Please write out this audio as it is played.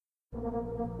Hello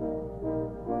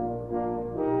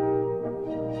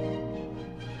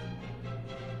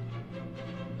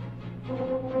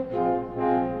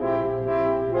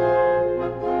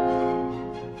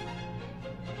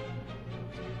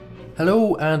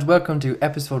and welcome to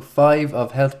episode 5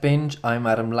 of Health Binge. I'm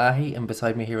Adam Lahy and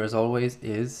beside me here as always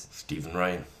is... Stephen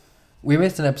Ryan. We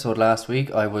missed an episode last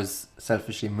week. I was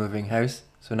selfishly moving house,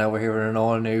 so now we're here in an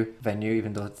all new venue,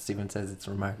 even though Stephen says it's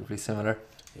remarkably similar.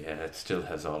 Yeah, it still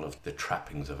has all of the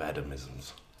trappings of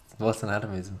Adamisms. What's an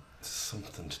atomism?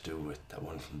 Something to do with that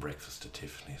one from Breakfast at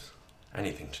Tiffany's.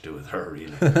 Anything to do with her,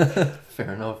 really.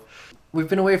 Fair enough. We've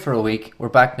been away for a week. We're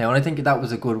back now, and I think that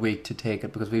was a good week to take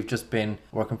it because we've just been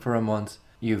working for a month.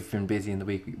 You've been busy in the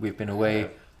week. We've been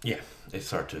away. Yeah, it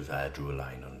sort of drew a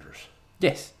line under it.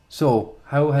 Yes. So,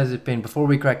 how has it been? Before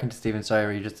we crack into Stephen's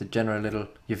diary, just a general little...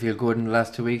 You feel good in the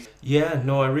last 2 weeks? Yeah,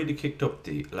 no, I really kicked up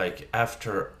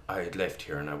after I had left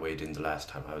here and I weighed in the last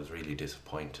time, I was really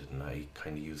disappointed, and I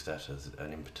kind of used that as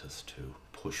an impetus to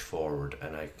push forward.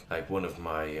 And one of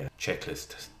my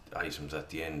checklist items at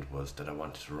the end was that I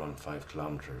wanted to run 5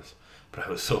 kilometers, but I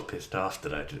was so pissed off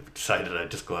that I decided I'd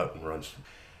just go out and run.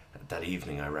 That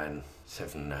evening I ran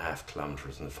 7.5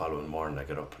 kilometers, and the following morning I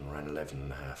got up and ran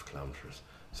 11.5 kilometers.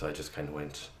 So I just kind of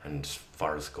went and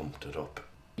Forrest Gumped it up.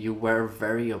 You were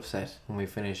very upset when we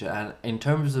finished it, and in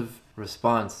terms of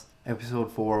response,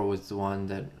 episode 4 was the one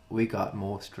that we got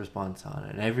most response on,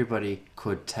 and everybody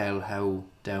could tell how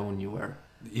down you were.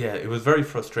 Yeah, it was very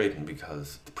frustrating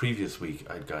because the previous week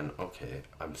I'd gone, okay,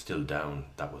 I'm still down,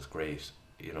 that was great.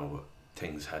 You know,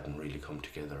 things hadn't really come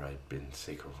together. I'd been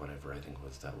sick or whatever, I think it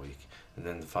was that week. And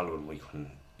then the following week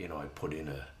when, I put in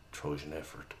a Trojan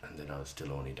effort and then I was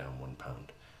still only down 1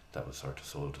 pound. That was sort of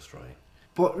soul destroying.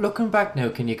 But looking back now,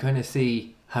 can you kind of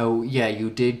see how, yeah, you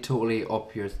did totally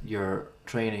up your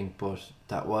training, but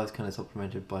that was kind of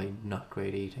supplemented by not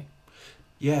great eating?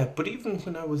 Yeah, but even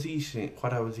when I was eating,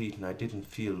 what I was eating, I didn't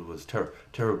feel was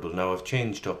terrible. Now, I've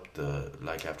changed up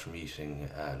after meeting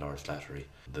Laura Slattery,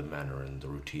 the manner and the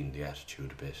routine, the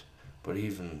attitude a bit. But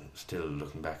even still,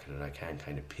 looking back at it, I can't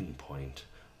kind of pinpoint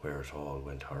where it all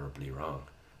went horribly wrong.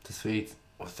 The sweets.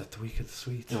 Was that the week of the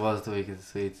sweets? It was the week of the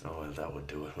sweets. Oh, well, that would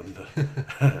do it, wouldn't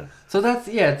it? So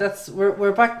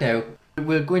we're back now.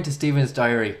 We'll go into Stephen's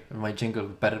diary, and my jingle,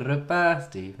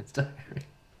 Stephen's diary.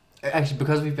 Actually,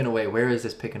 because we've been away, where is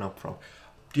this picking up from?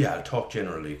 Yeah, I'll talk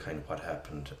generally kind of what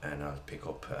happened, and I'll pick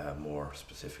up more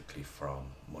specifically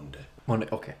from Monday. Monday,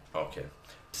 okay. Okay.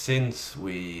 Since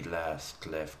we last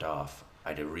left off, I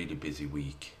had a really busy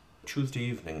week. Tuesday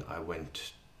evening, I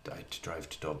had to drive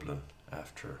to Dublin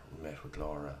after we met with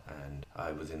Laura, and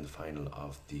I was in the final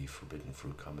of the Forbidden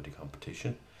Fruit comedy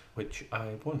competition, which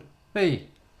I won. Hey!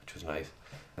 Which was nice.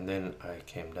 And then I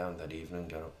came down that evening,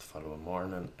 got up the following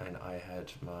morning, and I had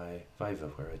my Viva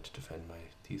where I had to defend my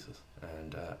thesis.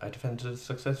 And I defended it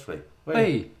successfully.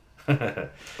 Hey!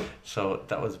 So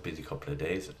that was a busy couple of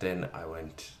days. Then I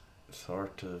went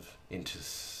sort of into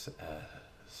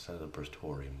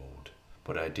celebratory mode.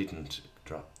 But I didn't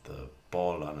drop the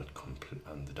ball on it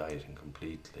on the dieting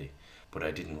completely. But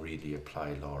I didn't really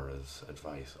apply Laura's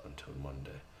advice until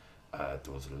Monday.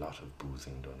 There was a lot of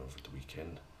boozing done over the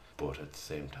weekend. But at the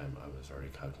same time, I was very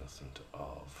cognizant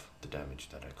of the damage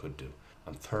that I could do.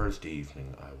 On Thursday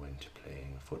evening, I went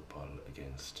playing football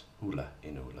against Ula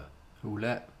in Ula.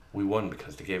 Ula. We won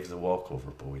because they gave us a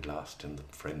walkover, but we lost in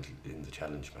the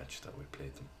challenge match that we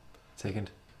played them.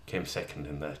 Second. Came second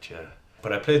in that, yeah.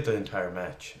 But I played the entire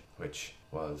match, which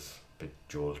was a bit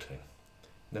jolting.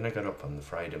 Then I got up on the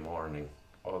Friday morning.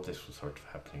 All this was sort of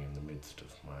happening in the midst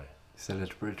of my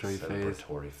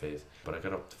celebratory phase. But I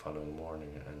got up the following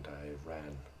morning and I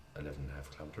ran 11.5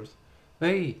 kilometers.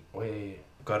 Hey! We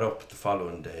got up the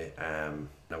following day and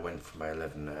I went for my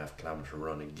 11.5 kilometer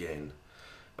run again.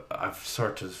 I've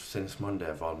sort of, since Monday,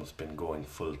 I've almost been going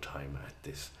full time at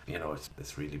this.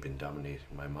 It's really been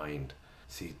dominating my mind.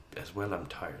 See, as well, I'm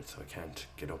tired, so I can't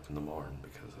get up in the morning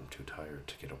because I'm too tired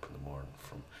to get up in the morning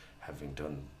from having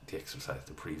done the exercise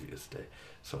the previous day.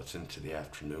 So it's into the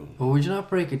afternoon. Well, would you not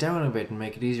break it down a bit and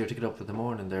make it easier to get up in the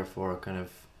morning, therefore kind of...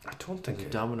 I don't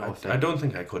think I don't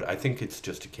think I could. I think it's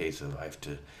just a case of I have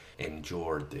to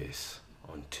endure this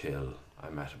until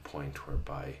I'm at a point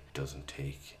whereby it doesn't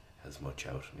take as much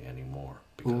out of me anymore.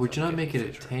 Well, would you not make it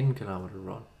a 10 kilometre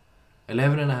run?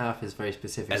 11.5 is very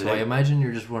specific, so I imagine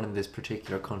you're just running this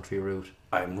particular country route.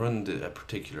 I'm running a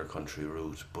particular country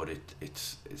route, but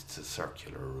it's a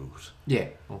circular route. Yeah,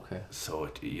 okay. So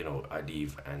I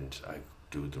leave and I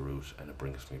do the route and it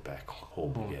brings me back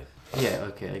home again. Yeah,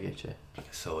 okay, I get you.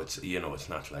 So it's it's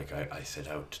not like I set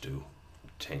out to do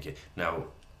 10k. Now,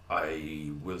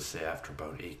 I will say after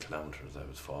about 8 kilometres I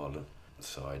was falling.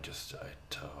 So I had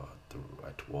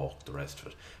to walk the rest of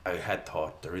it. I had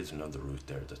thought there is another route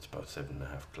there that's about 7.5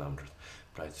 kilometres,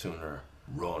 but I'd sooner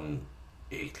run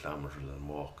 8 kilometres and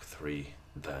walk 3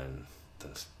 than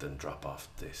drop off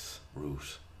this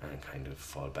route and kind of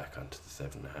fall back onto the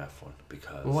 7.5 one,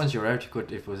 because Well, once you're out, you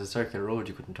could. If it was a circular road,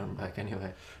 you couldn't turn back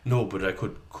anyway. no, but I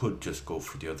could just go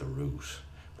for the other route.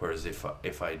 Whereas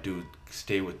if I do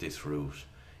stay with this route,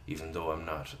 even though I'm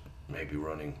not maybe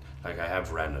running, like I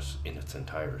have ran it in its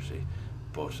entirety,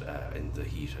 but in the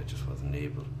heat I just wasn't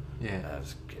able. Yeah. I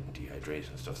was getting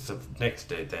dehydrated and stuff. So next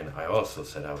day then I also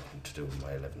set out to do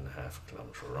my 11.5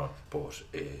 kilometre run, but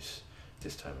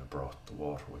this time I brought the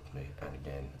water with me, and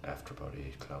again after about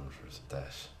 8 kilometres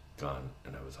that gone,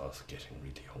 and I was also getting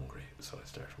really hungry, so I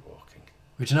started walking.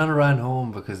 Would you not have ran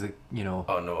home because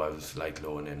Oh no, I was like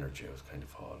low in energy. I was kind of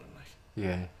falling, like.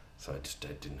 Yeah. So I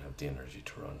didn't have the energy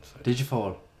to run. So Did you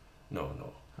fall? No.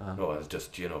 No, I was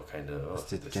just kind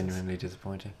of. It's genuinely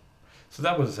disappointing. So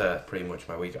that was pretty much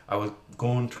my week. I was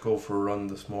going to go for a run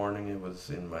this morning. It was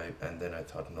and then I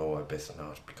thought, no, I best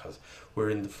not, because we're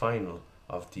in the final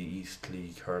of the East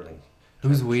League hurling.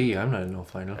 Who's we? I'm not in no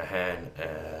final. Ahan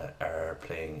are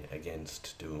playing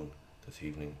against Doon this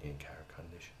evening in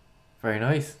Carrick-on-Laois. Very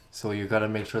nice. So you got to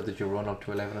make sure that you run up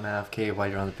to 11.5k while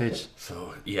you're on the pitch.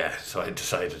 So I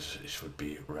decided it would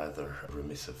be rather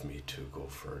remiss of me to go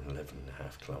for an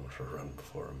 11.5 kilometre run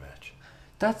before a match.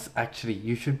 That's actually,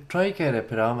 you should try get a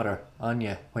pedometer on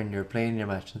you when you're playing your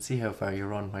match and see how far you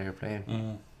run while you're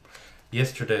playing.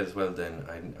 Yesterday as well then,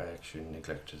 I actually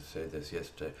neglected to say this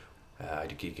yesterday, I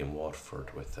had a gig in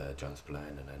Waterford with John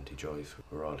Spillane and Andy Joyce.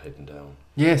 We were all heading down.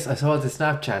 Yes, I saw the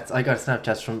Snapchats. I got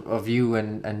Snapchats of you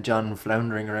and John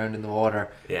floundering around in the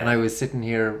water. Yeah. And I was sitting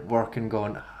here working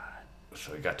going...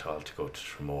 So we got all to go to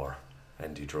Tramore.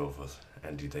 Andy drove us.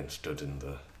 Andy then stood in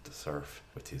the surf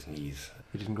with his knees.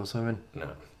 You didn't go swimming? No,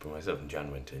 but myself and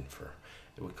John went in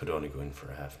we could only go in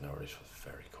for a half an hour. It was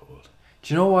very cold.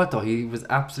 Do you know what though? He was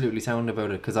absolutely sound about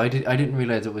it, because I didn't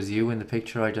realise it was you in the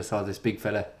picture. I just saw this big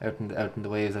fella out in the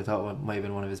waves. I thought it might have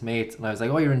been one of his mates, and I was like,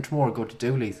 "Oh, you're in Tramore. Go to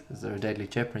Dooley's. Is there a deadly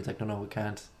chipper?" And he's like, "No, we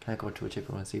can't go to a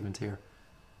chipper when Stephen's here."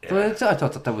 Yeah. So I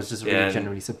thought that was just a really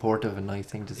generally supportive and nice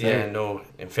thing to say. Yeah, no.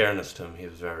 In fairness to him, he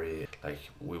was very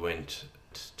we went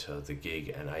to the gig,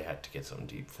 and I had to get something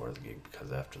to eat before the gig,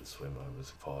 because after the swim I was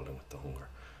falling with the hunger.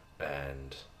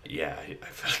 And yeah, I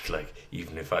felt like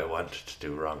even if I wanted to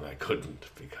do wrong, I couldn't,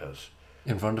 because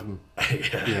in front of him.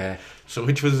 Yeah. So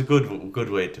which was a good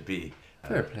way to be.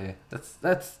 Fair play.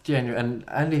 That's genuine. And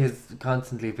Andy has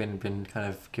constantly been kind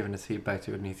of giving us feedback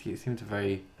to it, and he seems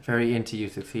very very into you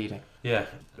succeeding. Yeah,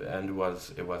 and it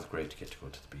was great to get to go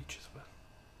to the beach as well.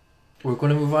 We're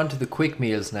going to move on to the quick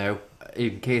meals now.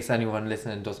 In case anyone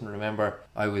listening doesn't remember,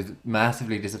 I was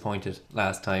massively disappointed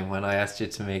last time when I asked you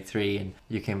to make 3 and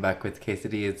you came back with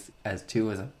quesadillas as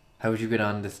 2 as a... How would you get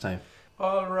on this time?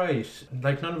 All right.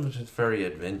 Like, none of it is very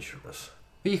adventurous.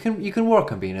 But you can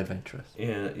work on being adventurous.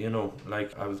 Yeah,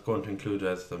 like I was going to include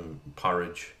as the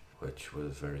porridge, which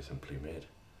was very simply made.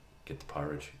 Get the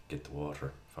porridge, get the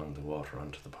water, fang the water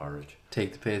onto the porridge.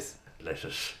 Take the piss. Let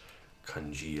it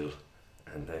congeal,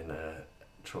 and then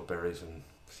throw berries and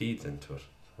seeds into it.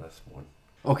 So that's one.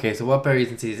 Okay, so what berries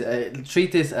and seeds?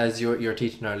 Treat this as you're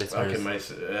teaching our listeners.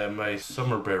 Okay, my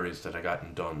summer berries that I got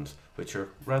in Dunn's, which are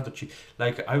rather cheap.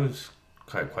 Like, I was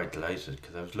quite delighted,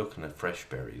 because I was looking at fresh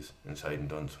berries inside in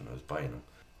Dunn's when I was buying them.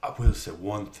 I will say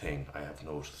one thing I have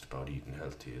noticed about eating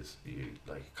healthy is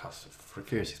it costs a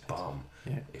freaking bomb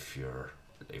if you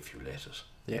let it.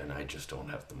 Yeah. And I just don't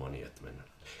have the money at the minute.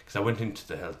 Because I went into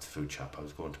the health food shop. I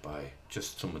was going to buy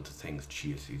just some of the things,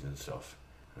 chia seeds and stuff,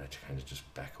 and I had to kind of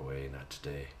just back away, not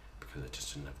today, because I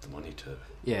just didn't have the money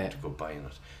to go buying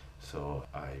it. So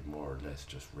I more or less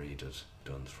just raided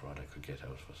Dunn's for what I could get out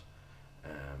of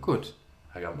it. Good.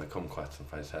 I got my kumquats and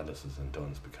physalis in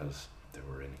Dunn's because they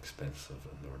were inexpensive,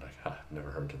 and they were like, I've never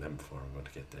heard of them before, I'm going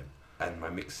to get them. And my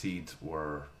mixed seeds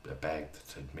were a bag that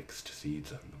said mixed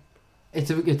seeds on them. It's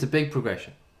a big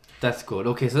progression. That's good.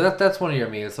 Okay, so that's one of your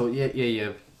meals. So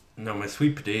yeah. Now my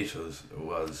sweet potatoes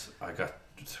I got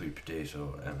sweet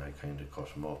potato and I kind of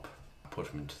cut them up, put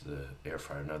them into the air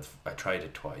fryer. Now I tried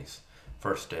it twice.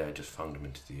 First day I just found them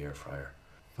into the air fryer.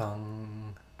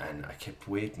 And I kept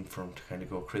waiting for them to kind of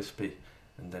go crispy,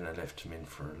 and then I left them in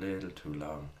for a little too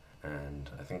long. And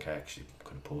I think I actually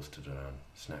could have posted it on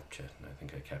Snapchat, and I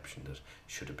think I captioned it,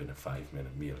 should have been a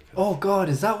 5-minute meal. Oh God,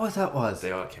 is that what that was?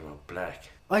 They all came out black.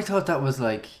 I thought that was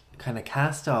like kind of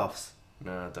cast-offs.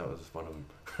 No, that was one of them.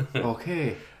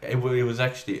 Okay. It was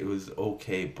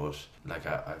okay, but like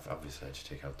I've obviously had to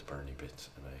take out the burny bits,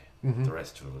 and Mm-hmm. The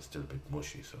rest of it was still a bit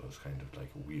mushy, so it was kind of like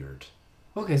weird.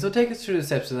 Okay, so take us through the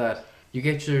steps of that. You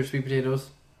get your sweet potatoes,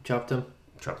 chop them.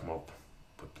 Chop them up,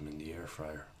 put them in the air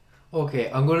fryer. Okay,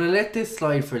 I'm going to let this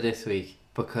slide for this week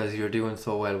because you're doing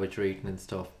so well with your eating and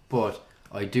stuff. But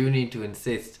I do need to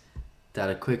insist that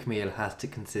a quick meal has to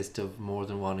consist of more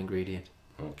than one ingredient.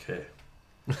 Okay.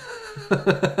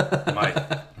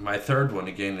 my third one,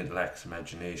 again, it lacks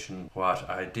imagination. What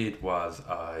I did was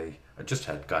I just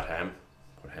got ham,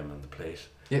 put ham on the plate,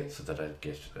 Yep. so that I'd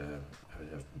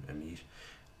have a meat.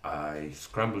 I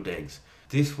scrambled eggs.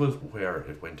 This was where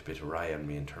it went a bit awry on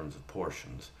me in terms of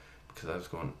portions, because I was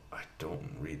going, I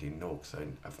don't really know, because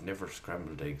I've never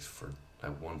scrambled eggs for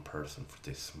like one person for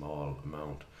this small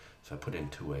amount. So I put in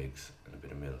 2 eggs and a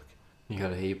bit of milk. You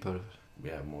got a heap out of it.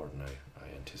 Yeah, more than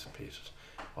I anticipated.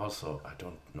 Also, I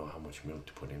don't know how much milk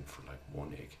to put in for like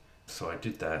 1 egg. So I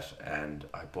did that, and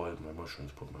I boiled my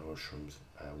mushrooms,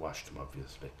 washed them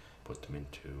obviously, put them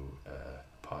into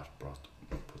a pot,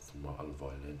 put some olive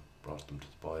oil in, brought them to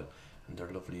the boil, and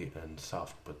they're lovely and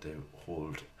soft, but they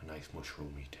hold a nice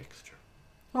mushroomy texture.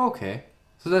 Okay,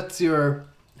 so that's your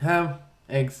ham,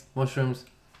 eggs, mushrooms.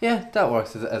 Yeah, that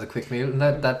works as a quick meal. And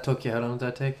that took you, how long did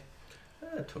that take?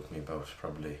 It took me about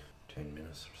probably 10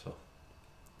 minutes or so.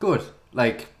 Good.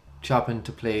 Like chopping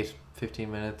to plate,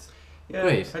 15 minutes. Yeah,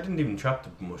 Great. I didn't even chop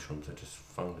the mushrooms, I just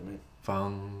found them in.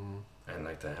 Found. And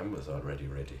like the ham was already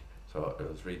ready. So I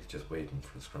was really just waiting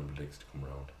for the scrambled eggs to come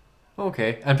around.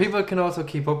 Okay, and people can also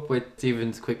keep up with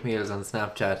Stephen's quick meals on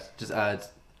Snapchat. Just add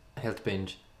Health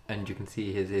Binge, and you can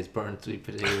see his burnt sweet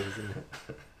potatoes.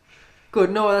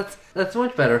 Good. No, that's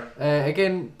much better.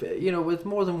 Again, with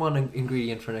more than one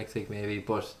ingredient for next week maybe,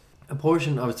 but a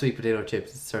portion of sweet potato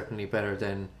chips is certainly better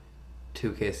than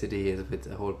 2 quesadillas with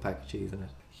a whole pack of cheese in it.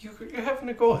 You're having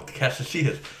a go at the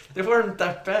quesadillas. They weren't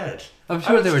that bad. I'm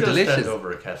sure they were I would still delicious. stand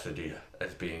over a quesadilla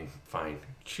as being fine.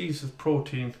 Cheese is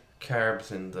protein,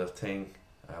 carbs in the thing.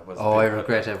 I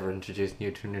regret ever introducing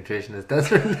you to a nutritionist.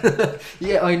 That's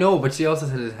yeah, I know, but she also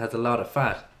said it has a lot of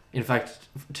fat. In fact,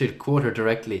 to quote her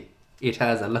directly, it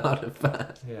has a lot of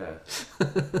fat. Yeah.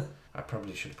 I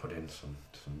probably should put in some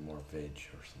more veg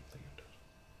or something.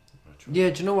 I'm not sure. Yeah,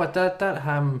 do you know what? That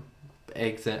ham,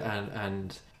 eggs,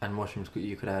 and mushrooms,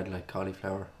 you could add like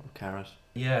cauliflower or carrot.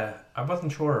 Yeah, I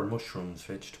wasn't sure mushrooms,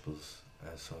 vegetables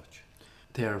as such.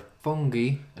 They're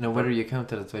fungi, and whether you count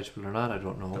that as vegetable or not, I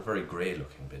don't They're know. very grey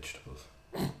looking vegetables.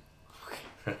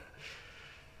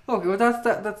 Okay, well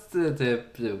that's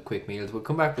the quick meals. We'll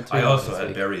come back with 2 I more also this had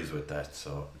week. berries with that,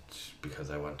 so it's because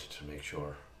I wanted to make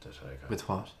sure that I got With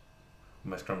what?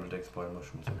 my scrambled eggs, boiled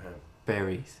mushrooms and ham.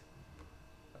 Berries.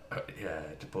 Yeah, I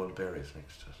had to boil berries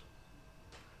next to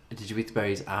it. Did you eat the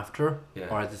berries after Yeah.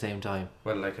 or at the same time?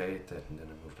 Well, like I ate that and then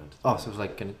I moved on to Oh, so it was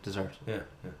like a dessert. yeah.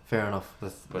 Fair enough.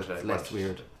 That's But I less wanted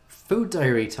weird. to- Food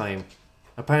diary time.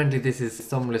 Apparently this is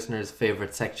some listeners'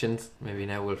 favourite sections. Maybe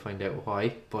now we'll find out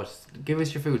why. But give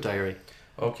us your food diary.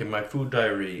 Okay, my food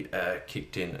diary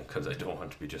kicked in because I don't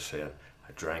want to be just saying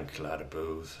I drank a lot of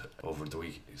booze over the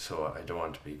week, so I don't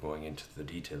want to be going into the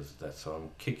details of that. So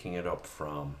I'm kicking it up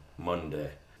from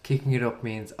Monday. Kicking it up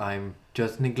means I'm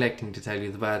just neglecting to tell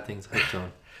you the bad things I've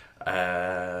done.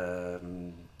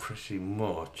 Pretty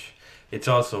much. It's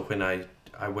also when I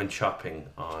went shopping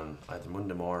on either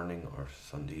Monday morning or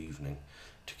Sunday evening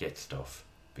to get stuff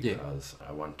because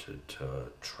I wanted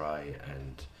to try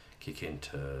and kick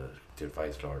into the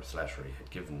advice Lord Slattery had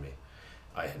given me.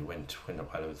 I had while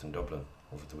I was in Dublin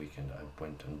over the weekend, I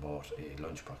went and bought a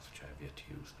lunchbox which I have yet to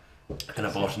use, and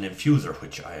I bought an infuser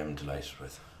which I am delighted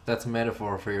with. That's a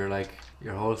metaphor for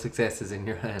your whole success is in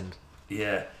your hand.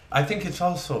 Yeah, I think it's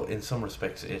also, in some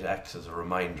respects, it acts as a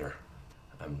reminder.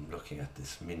 I'm looking at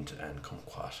this mint and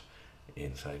kumquat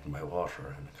inside my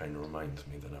water, and it kind of reminds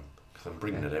me that I'm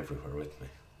bringing it everywhere with me.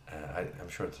 I'm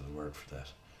sure there's a word for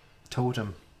that.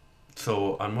 Totem.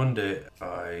 So on Monday,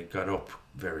 I got up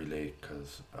very late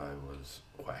because I was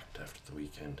whacked after the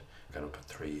weekend. Got up at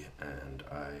 3 and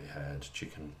I had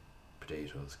chicken,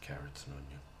 potatoes, carrots and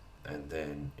onion. And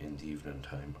then in the evening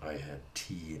time, I had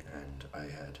tea and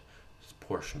I had a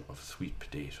portion of sweet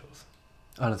potatoes.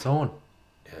 On its own?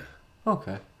 Yeah.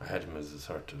 Okay. I had them as a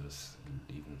sort of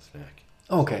evening snack.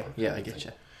 Okay, yeah, I get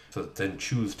you. So then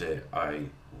Tuesday, I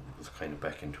was kind of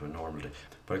back into a normal day.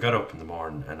 But I got up in the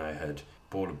morning and I had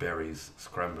a bowl of berries,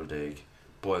 scrambled egg,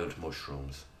 boiled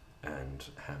mushrooms and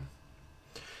ham.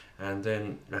 And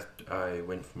then I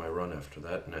went for my run after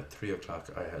that, and at 3 o'clock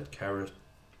I had carrot,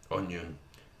 onion,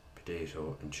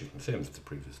 potato and chicken, same as the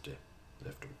previous day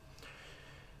left them.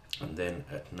 And then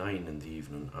at 9 in the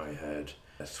evening I had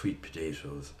sweet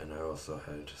potatoes, and I also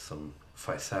had some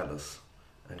physalis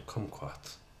and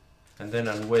kumquats. And then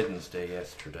on Wednesday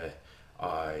yesterday,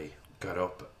 I got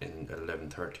up in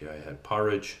 11:30. I had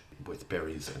porridge with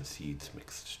berries and seeds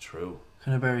mixed through. What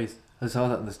kind of berries? I saw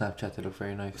that on the Snapchat. They look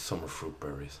very nice. Summer fruit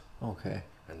berries. Okay.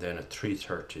 And then at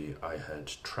 3:30, I had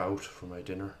trout for my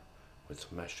dinner with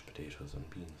some mashed potatoes and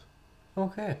beans.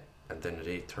 Okay. And then at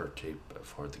 8:30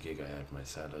 for the gig, I had my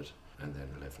salad. And then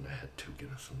 11, I had 2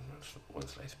 Guinness and 1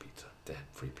 slice pizza. They had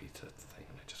free pizza at the thing,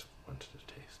 and I just wanted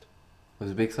to taste.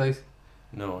 Was it a big slice?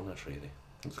 No, not really.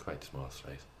 It was quite a small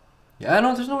slice. Yeah, I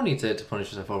know. There's no need to punish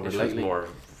yourself over It it. was Lightly. more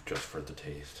just for the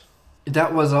taste.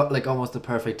 That was like almost the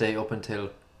perfect day up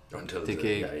until Until the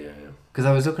gig. Yeah. Because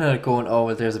I was looking at it going, oh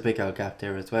well, there's a big old gap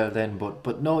there as well. Then,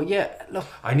 but no, yeah. Look,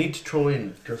 I need to throw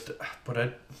in just, but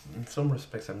in some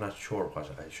respects, I'm not sure what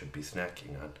I should be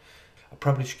snacking on. I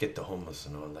probably should get the hummus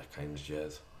and all that kind of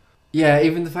jazz. yeah.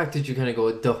 Even the fact that you kind of go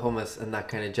with the hummus and that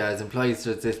kind of jazz implies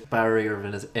there's this barrier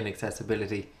of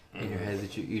inaccessibility in your head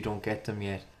that you don't get them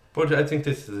yet. But I think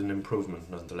this is an improvement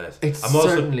nonetheless. It's I'm also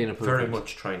certainly an improvement. very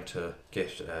much trying to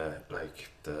get like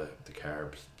the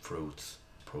carbs, fruits,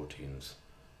 proteins.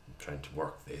 I'm trying to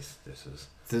work this. This is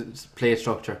The plate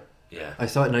structure. yeah. I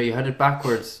saw it. Now you had it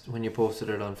backwards when you posted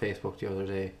it on Facebook the other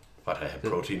day. But I had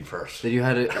protein first. That you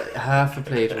had half a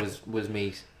plate was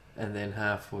meat, and then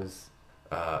half was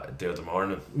The other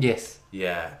morning. yes.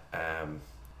 Yeah.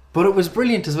 But it was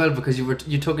brilliant as well because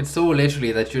you took it so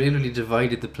literally that you literally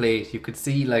divided the plate. You could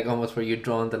see like almost where you'd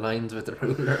drawn the lines with the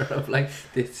ruler of like,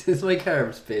 this is my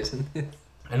carbs bit.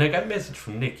 And I got a message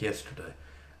from Nick yesterday,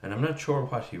 and I'm not sure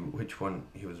which one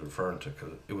he was referring to,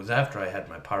 because it was after I had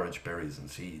my porridge, berries and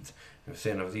seeds. He was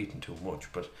saying I was eating too much,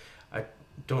 but I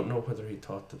don't know whether he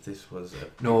thought that this was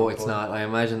a... No, it's not. I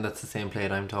imagine that's the same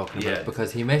plate I'm talking Yeah. about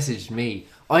because he messaged me.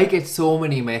 I get so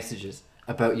many messages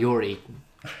about your eating.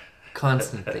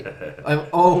 Constantly. I'm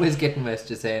always getting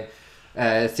messages saying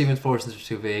Stephen's portions are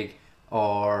too big,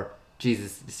 or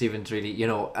Jesus, Stephen's really,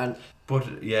 and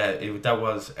But yeah, that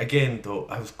was, again though,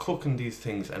 I was cooking these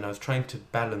things and I was trying to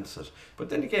balance it. But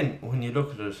then again, when you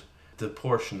look at it, the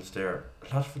portions there,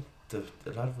 a lot of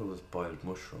it was boiled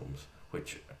mushrooms,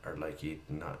 which are like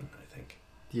eating nothing, I think.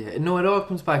 yeah, no, it all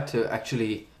comes back to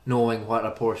actually knowing what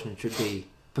a portion should be,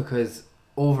 because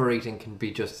overeating can be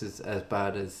just as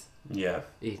bad as Yeah.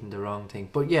 eating the wrong thing.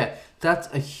 But yeah, that's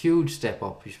a huge step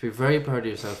up. You should be very proud of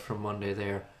yourself from Monday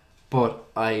there. But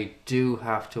I do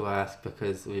have to ask,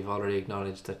 because we've already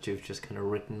acknowledged that you've just kind of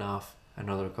written off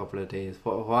another couple of days.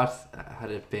 What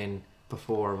had it been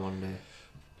before Monday?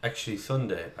 Actually,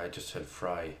 Sunday, I just had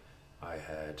fry. I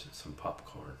had some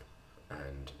popcorn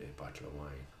and a bottle of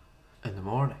wine. In the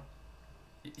morning?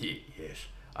 Yes.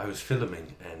 I was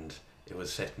filming and it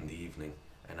was set in the evening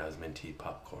and I was meant to eat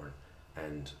popcorn,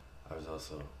 and I was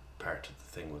also, part of the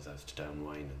thing was I was to down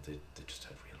wine, and they just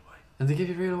had real wine. And they give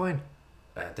you real wine?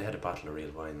 They had a bottle of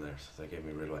real wine there, so they gave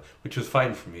me real wine, which was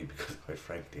fine for me because quite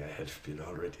frankly I had been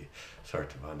already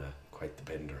sort of on quite the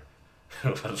bender.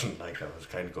 It wasn't like I was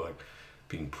kind of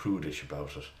being prudish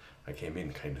about it. I came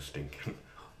in kind of stinking.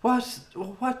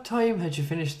 What time had you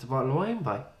finished the bottle of wine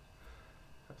by?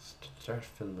 I started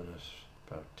filming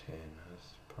at about 10. I was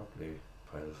probably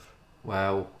 12.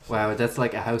 Wow, that's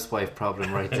like a housewife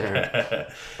problem right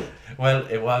there. Well,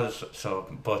 it was, so,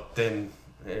 but then,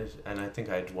 and I think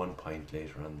I had 1 pint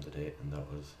later on the day, and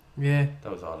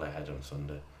that was all I had on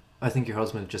Sunday. I think your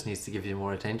husband just needs to give you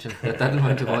more attention. That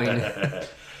amount of wine.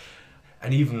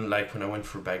 And even like when I went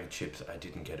for a bag of chips, I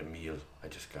didn't get a meal. I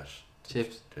just got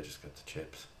Chips. I just got the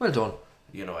chips. Well done.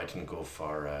 I didn't go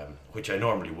for which I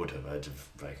normally would have. I'd have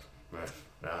like,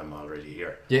 I'm already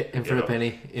here. Yeah, in for a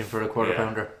penny, in for a quarter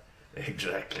pounder.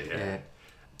 Exactly. Yeah. Yeah.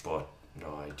 But no,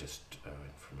 I went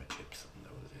for my chips, and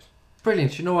that was it.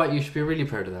 Brilliant. You know what? You should be really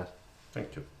proud of that.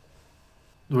 Thank you.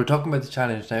 We're talking about the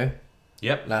challenge now.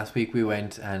 Yep. Last week we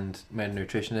went and met a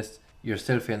nutritionist. You're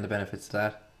still feeling the benefits of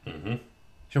that. Mm-hmm.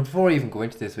 Before I even go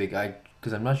into this week,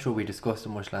 because I'm not sure we discussed it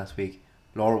much last week,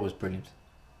 Laura was brilliant.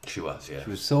 She was, yeah. She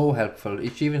was so helpful.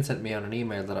 She even sent me on an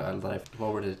email that I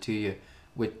forwarded to you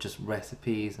with just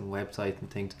recipes and websites and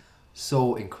things.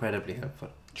 So incredibly helpful.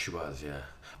 She was, yeah.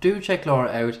 Do check Laura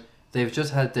out. They've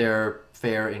just had their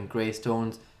fair in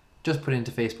Greystones. Just put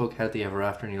into Facebook Healthy Ever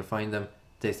After and you'll find them.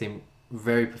 They seem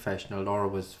very professional. Laura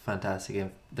was fantastic,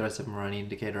 and the rest of them are any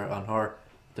indicator on her.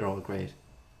 They're all great.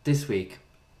 This week,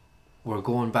 we're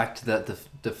going back to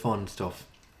the fun stuff.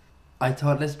 I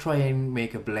thought let's try and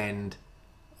make a blend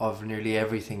of nearly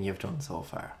everything you've done so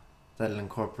far. That'll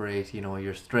incorporate,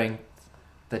 your strength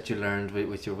that you learned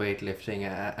with your weightlifting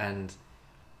and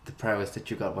the prowess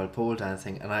that you got while pole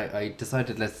dancing. And I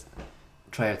decided let's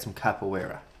try out some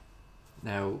capoeira.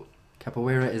 Now,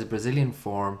 capoeira is a Brazilian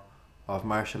form of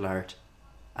martial art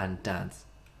and dance.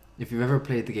 If you've ever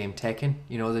played the game Tekken,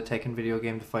 you know the Tekken video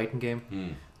game, the fighting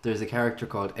game? There's a character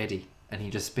called Eddie, and he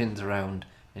just spins around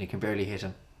and you can barely hit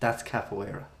him. That's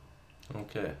capoeira.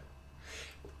 Okay.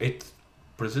 It's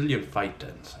Brazilian fight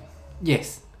dancing.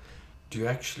 Yes. Do you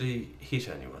actually hit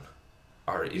anyone?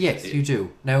 Or is Yes, you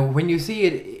do. Now, when you see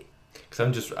it... Because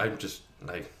I'm just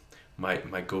like,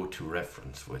 my go-to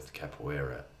reference with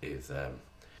capoeira is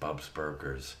Bob's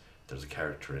Burgers. There's a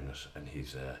character in it, and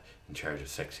he's in charge of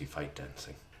sexy fight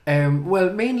dancing.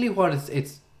 Well, mainly what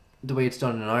it's the way it's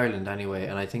done in Ireland anyway,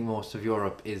 and I think most of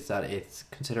Europe is that it's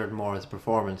considered more as a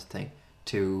performance thing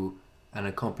to an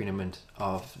accompaniment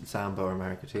of samba or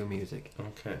maracatu music.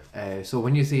 Okay. So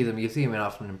when you see them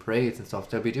often in parades and stuff.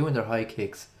 They'll be doing their high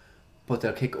kicks, but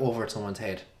they'll kick over someone's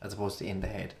head as opposed to in the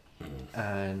head,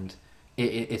 and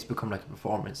it's become like a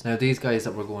performance. Now these guys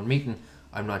that we're going meeting,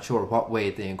 I'm not sure what way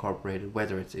they incorporated,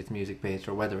 whether it's music based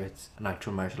or whether it's an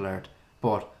actual martial art,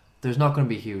 but there's not going to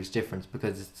be a huge difference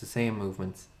because it's the same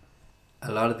movements.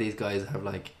 A lot of these guys have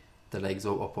like the legs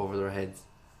up over their heads,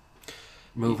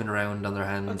 moving around on their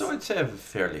hands. Although I'd say I have a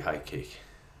fairly high kick.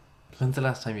 When's the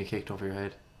last time you kicked over your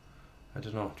head? I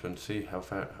don't know. Do you want to see how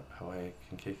I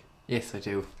can kick? Yes, I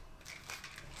do.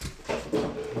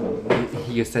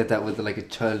 You said that with like a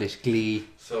childish glee.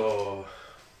 So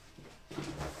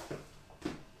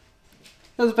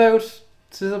That was about,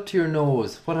 it's up to your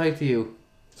nose. What height are you?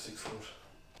 6 foot.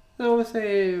 So I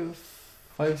say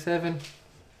 5'7".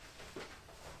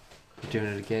 You're doing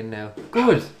it again now.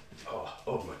 Good.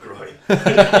 Oh my groin. Oh,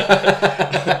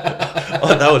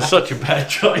 that was such a bad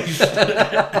choice.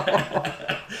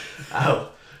 Ow.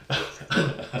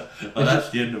 Well, that's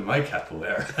the end of my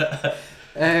capoeira.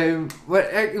 Well,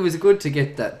 it was good to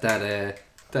get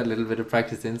that little bit of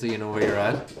practice in, so you know where you're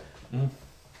at.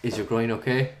 Is your groin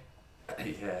okay?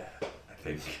 Yeah, I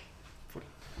think.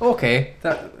 Okay,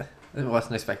 I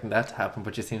wasn't expecting that to happen,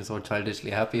 but you seem so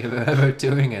childishly happy about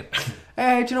doing it.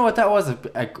 Do you know what that was?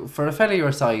 For a fella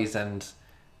your size and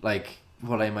like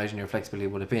what I imagine your flexibility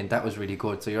would have been, that was really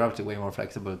good. So you're obviously way more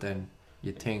flexible than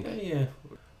you'd think. Yeah.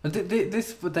 But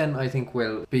this would then, I think,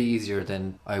 will be easier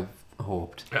than I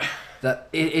hoped. That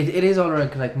it is all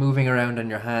around like moving around on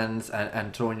your hands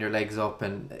and throwing your legs up,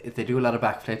 and they do a lot of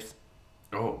backflips.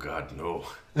 Oh God, no.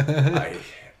 I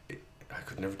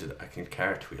could never do that. I can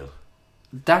cartwheel.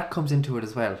 That comes into it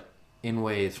as well, in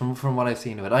ways, from what I've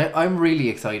seen of it. I'm really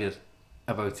excited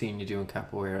about seeing you doing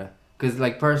capoeira. Because,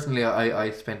 like, personally, I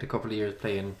spent a couple of years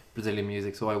playing Brazilian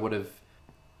music, so I would have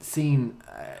seen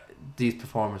these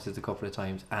performances a couple of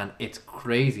times, and it's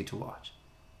crazy to watch.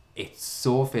 It's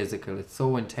so physical, it's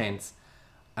so intense,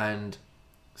 and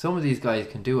some of these guys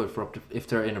can do it for up to, if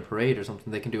they're in a parade or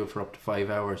something, they can do it for up to 5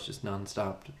 hours, just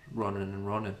non-stop, running and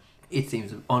running. It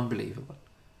seems unbelievable.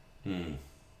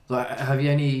 So have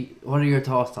you what are your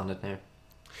thoughts on it now?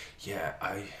 Yeah,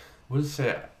 I will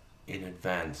say in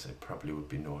advance it probably would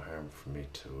be no harm for me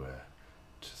to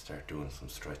start doing some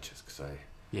stretches, because I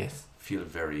feel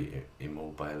very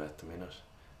immobile at the minute,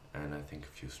 and I think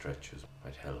a few stretches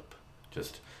might help.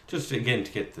 Just again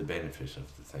to get the benefit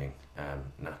of the thing,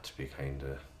 not to be kind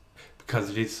of, because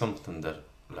it is something that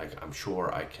like I'm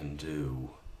sure I can do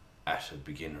at a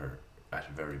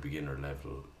very beginner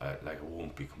level. Like it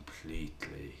won't be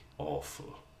completely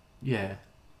awful. Yeah.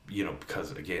 You know,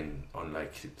 because again,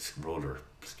 unlike roller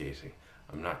skating,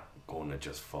 I'm not going to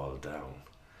just fall down.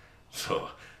 So,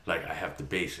 like, I have the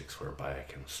basics whereby I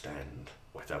can stand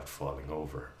without falling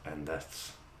over, and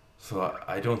that's... So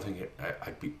I don't think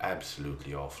I'd be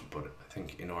absolutely awful, but I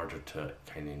think in order to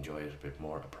kind of enjoy it a bit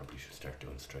more, I probably should start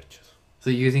doing stretches.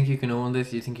 So you think you can own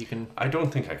this? You think you can... I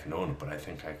don't think I can own it, but I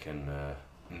think I can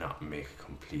not make a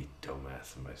complete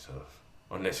dumbass of myself.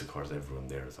 Unless, of course, everyone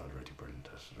there is already brilliant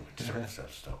at it.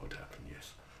 That would happen,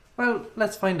 yes. Well,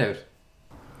 let's find out.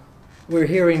 We're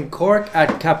here in Cork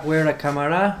at Capoeira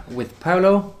Camara with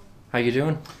Paolo. How you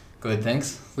doing? Good,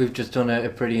 thanks. We've just done a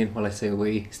pretty, well, I say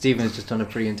we, Stephen's just done a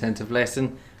pretty intensive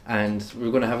lesson, and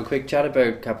we're going to have a quick chat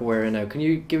about capoeira now. Can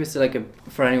you give us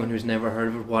for anyone who's never heard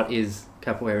of it, what is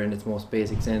capoeira in its most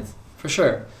basic sense? For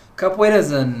sure. Capoeira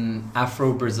is an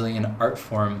Afro-Brazilian art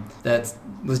form that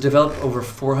was developed over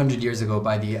 400 years ago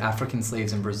by the African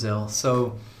slaves in Brazil.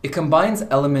 So it combines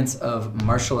elements of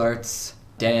martial arts,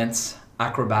 dance,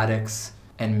 acrobatics,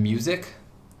 and music,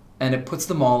 and it puts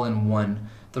them all in one.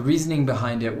 The reasoning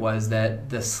behind it was that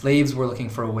the slaves were looking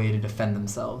for a way to defend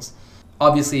themselves.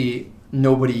 Obviously,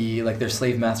 nobody, like their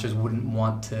slave masters, wouldn't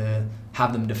want to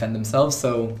have them defend themselves,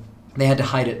 so they had to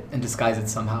hide it and disguise it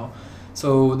somehow.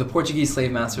 So the Portuguese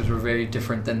slave masters were very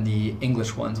different than the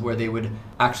English ones, where they would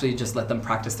actually just let them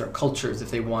practice their cultures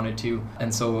if they wanted to.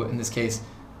 And so in this case,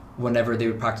 whenever they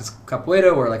would practice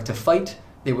capoeira or like to fight,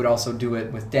 they would also do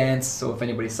it with dance. So if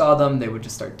anybody saw them, they would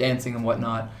just start dancing and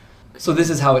whatnot. So this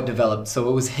is how it developed. So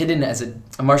it was hidden as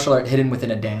a martial art hidden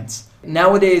within a dance.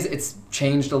 Nowadays, it's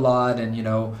changed a lot,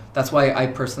 and that's why I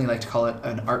personally like to call it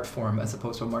an art form as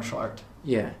opposed to a martial art.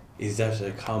 Yeah. Is that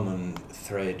a common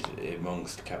thread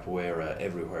amongst capoeira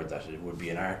everywhere, that it would be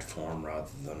an art form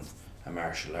rather than a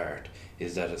martial art?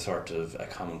 Is that a sort of a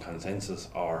common consensus,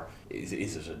 or is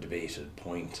it a debated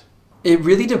point? It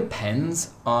really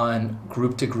depends on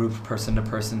group to group, person to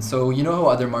person. So you know how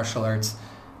other martial arts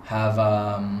have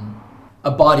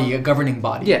a body, a governing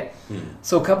body? Yeah.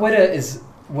 So capoeira is,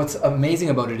 what's amazing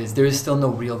about it is there is still no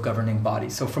real governing body.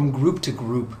 So from group to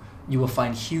group, you will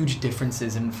find huge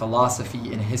differences in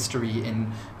philosophy, in history,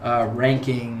 in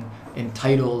ranking, in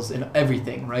titles, in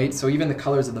everything, right? So even the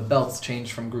colors of the belts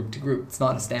change from group to group. It's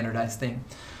not a standardized thing.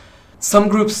 Some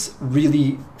groups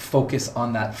really focus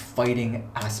on that fighting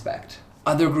aspect.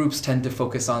 Other groups tend to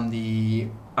focus on the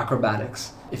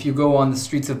acrobatics. If you go on the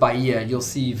streets of Bahia, you'll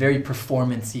see very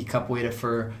performance-y capoeira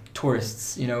for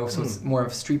tourists, so it's more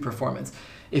of a street performance.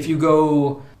 If you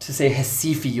go to, say,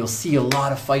 Recife, you'll see a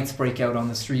lot of fights break out on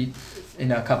the street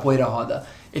in a capoeira roda.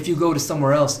 If you go to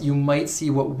somewhere else, you might see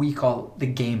what we call the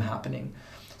game happening.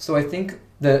 So I think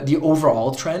the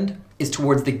overall trend is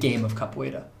towards the game of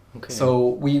capoeira. Okay. So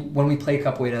when we play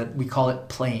capoeira, we call it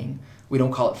playing. We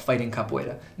don't call it fighting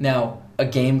capoeira. Now, a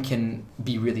game can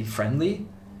be really friendly.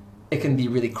 It can be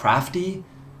really crafty.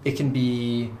 It can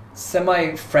be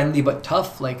semi-friendly but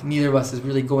tough. Like neither of us is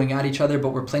really going at each other, but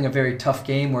we're playing a very tough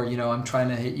game where, I'm trying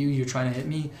to hit you, you're trying to hit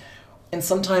me. And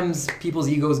sometimes people's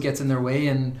egos gets in their way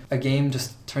and a game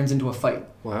just turns into a fight.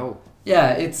 Wow.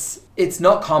 Yeah, it's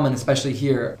not common, especially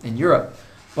here in Europe,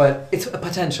 but it's a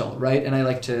potential, right? And I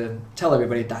like to tell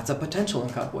everybody that's a potential in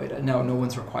capoeira. Now, no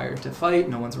one's required to fight.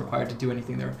 No one's required to do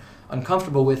anything they're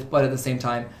uncomfortable with. But at the same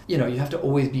time, you have to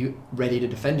always be ready to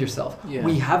defend yourself. Yeah.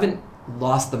 We haven't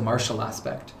lost the martial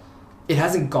aspect. It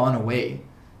hasn't gone away.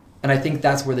 And I think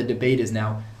that's where the debate is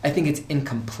now. I think it's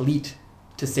incomplete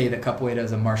to say that capoeira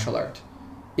is a martial art.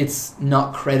 It's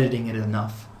not crediting it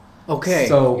enough. Okay.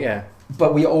 So, yeah.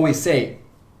 But we always say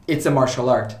it's a martial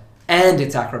art, and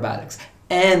it's acrobatics,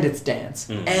 and it's dance,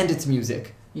 and it's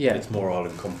music. Yeah. It's more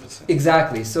all-encompassing.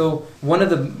 Exactly. So one of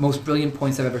the most brilliant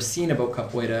points I've ever seen about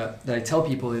capoeira that I tell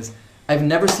people is I've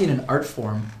never seen an art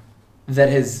form that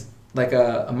has, like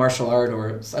a martial art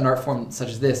or an art form such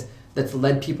as this, that's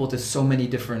led people to so many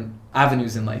different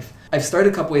avenues in life. I've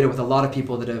started capoeira with a lot of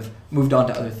people that have moved on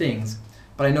to other things,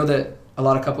 but I know that a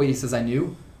lot of capoeiristas I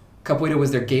knew, capoeira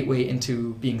was their gateway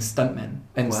into being stuntmen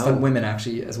and stunt women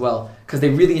actually as well, because they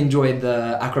really enjoyed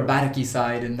the acrobatic-y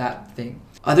side and that thing.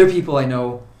 Other people I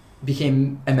know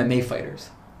became MMA fighters.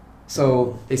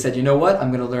 So they said, you know what,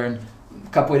 I'm going to learn,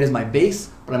 capoeira is my base,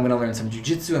 but I'm going to learn some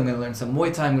jiu-jitsu, I'm going to learn some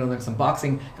Muay Thai, I'm going to learn some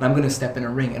boxing, and I'm going to step in a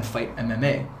ring and fight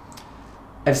MMA.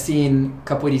 I've seen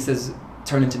capoeiristas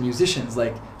turn into musicians.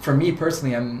 Like, for me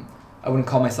personally, I wouldn't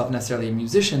call myself necessarily a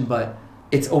musician, but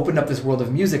it's opened up this world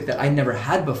of music that I never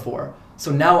had before.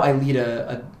 So now I lead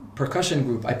a percussion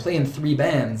group. I play in 3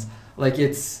 bands. Like,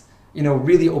 it's,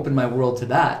 really opened my world to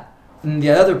that. And the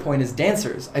other point is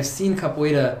dancers. I've seen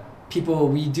capoeira people,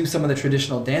 we do some of the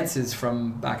traditional dances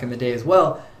from back in the day as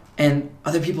well, and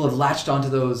other people have latched onto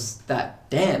that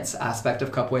dance aspect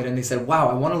of capoeira, and they said, wow,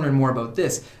 I want to learn more about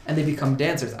this, and they become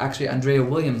dancers. Actually, Andrea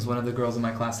Williams, one of the girls in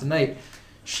my class tonight,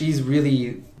 she's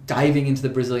really diving into the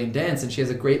Brazilian dance, and she has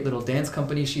a great little dance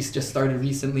company she's just started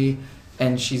recently,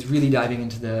 and she's really diving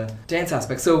into the dance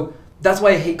aspect. So that's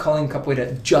why I hate calling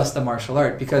capoeira just a martial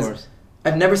art, because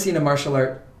I've never seen a martial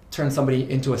art turn somebody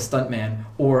into a stuntman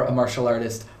or a martial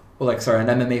artist, or an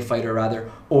MMA fighter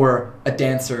rather, or a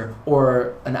dancer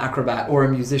or an acrobat or a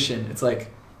musician. It's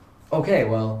like, okay,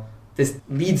 well, this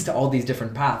leads to all these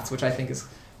different paths, which I think is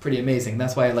pretty amazing.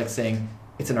 That's why I like saying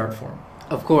it's an art form.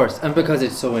 Of course, and because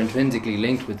it's so intrinsically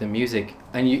linked with the music,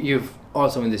 and you've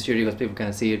also in the studio, because people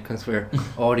can't see it because we're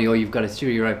audio, you've got a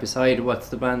studio right beside. What's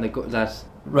the band that?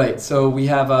 Right, so we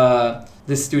have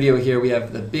this studio here. We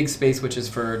have the big space, which is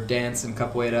for dance and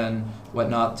capoeira and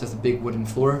whatnot, just a big wooden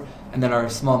floor. And then our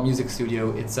small music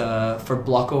studio, it's for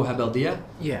Bloco Rebeldia.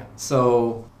 Yeah.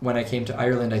 So when I came to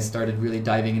Ireland, I started really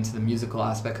diving into the musical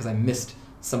aspect because I missed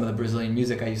some of the Brazilian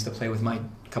music I used to play with my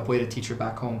capoeira teacher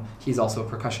back home. He's also a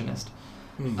percussionist.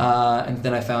 And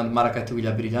then I found Maracatu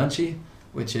Ilha Brilhante,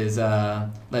 which is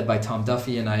led by Tom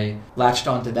Duffy, and I latched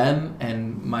onto them,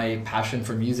 and my passion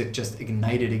for music just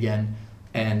ignited again.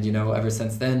 And ever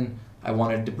since then,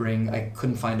 I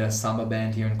couldn't find a samba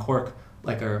band here in Cork,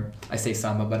 I say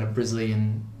samba, but a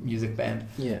Brazilian music band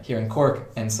here in Cork.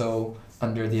 And so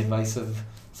under the advice of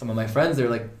some of my friends, they're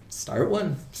like, start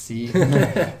one, see,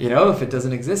 if it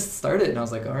doesn't exist, start it. And I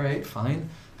was like, all right, fine.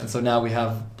 And so now we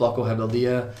have Bloco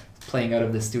Rebeldia playing out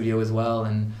of the studio as well,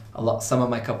 and some of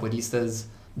my capoeiristas,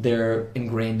 they're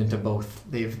ingrained into both.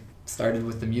 They've started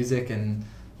with the music, and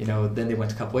then they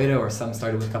went to capoeira, or some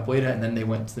started with capoeira and then they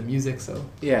went to the music. So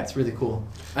yeah, it's really cool.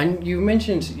 And you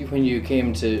mentioned when you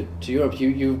came to Europe,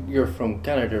 you're from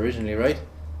Canada originally, right?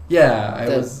 Yeah,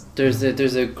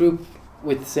 There's a group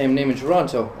with the same name in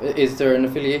Toronto. Is there an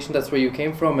affiliation? That's where you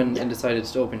came from and decided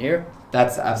to open here?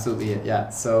 That's absolutely it, yeah.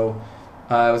 So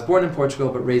I was born in Portugal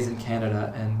but raised in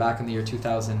Canada, and back in the year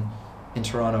 2000 in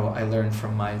Toronto I learned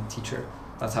from my teacher.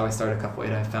 That's how I started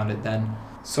capoeira. I found it then.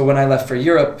 So when I left for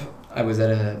Europe, I was at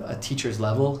a teacher's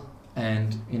level,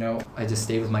 and I just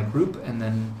stayed with my group. And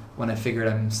then when I figured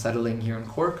I'm settling here in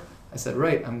Cork, I said,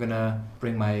 right, I'm gonna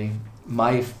bring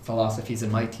my philosophies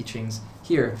and my teachings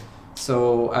here.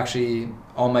 So actually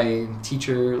all my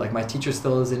teacher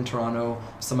still is in Toronto.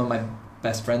 Some of my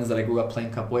best friends that I grew up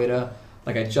playing capoeira,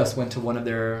 like I just went to one of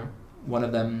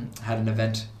them had an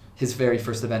event, his very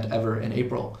first event ever in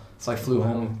April. So I flew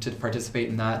home to participate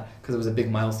in that because it was a big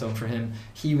milestone for him.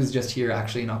 He was just here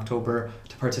actually in October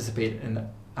to participate in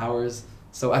ours.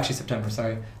 So actually September,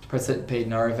 sorry, to participate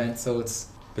in our event. So it's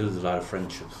builds a lot of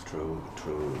friendships through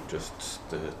just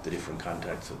the different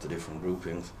contacts of the different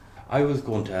groupings. I was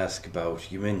going to ask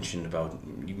about, you mentioned about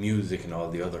music and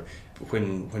all the other.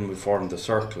 When we formed the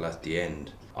circle at the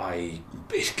end, I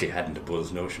basically hadn't a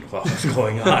buzz notion of what was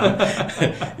going on.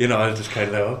 I was just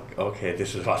kind of like, okay,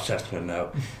 this is what's happening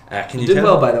now. You did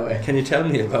well, by the way. Can you tell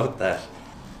me about that?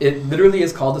 It literally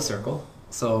is called a circle.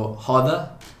 So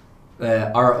roda,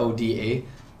 R-O-D-A,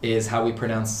 is how we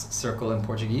pronounce circle in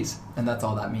Portuguese, and that's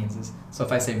all that means. So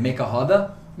if I say make a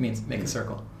roda, it means make a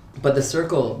circle. But the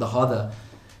circle, the roda,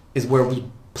 is where we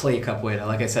play capoeira.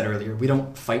 Like I said earlier, we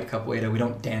don't fight capoeira, we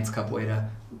don't dance capoeira,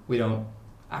 we don't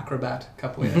acrobat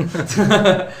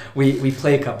capoeira. we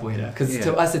play capoeira because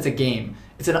to us it's a game.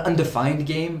 It's an undefined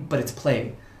game, but it's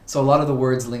play. So a lot of the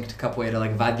words linked to capoeira,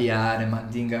 like vadiar and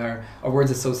mandinga, are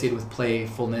words associated with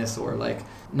playfulness or like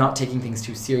not taking things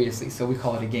too seriously. So we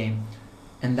call it a game.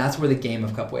 And that's where the game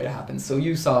of capoeira happens. So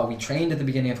you saw we trained at the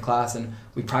beginning of class and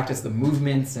we practiced the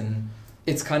movements, and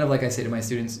it's kind of like I say to my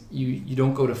students, you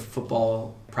don't go to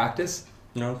football practice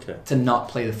to not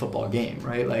play the football game,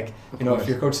 right? Like, if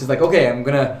your coach is like, okay, I'm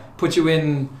going to put you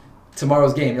in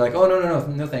tomorrow's game, you're like, oh,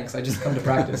 no thanks, I just come to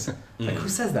practice. Like, who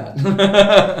says that?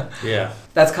 Yeah.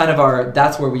 That's kind of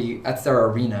that's our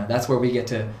arena. That's where we get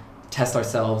to test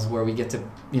ourselves, where we get to,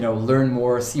 learn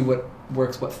more, see what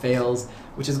works, what fails,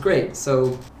 which is great.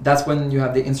 So that's when you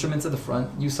have the instruments at the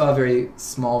front. You saw a very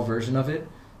small version of it,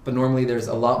 but normally there's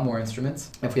a lot more instruments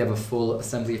if we have a full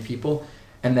assembly of people.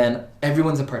 And then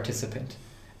everyone's a participant.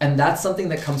 And that's something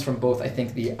that comes from both, I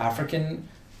think, the African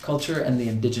culture and the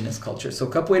indigenous culture. So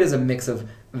capoeira is a mix of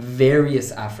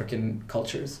various African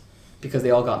cultures because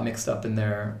they all got mixed up in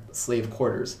their slave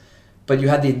quarters. But you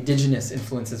had the indigenous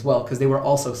influence as well because they were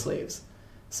also slaves.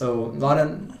 So a lot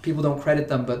of people don't credit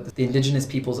them, but the indigenous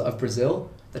peoples of Brazil,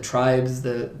 the tribes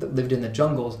that lived in the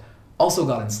jungles, also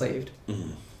got enslaved.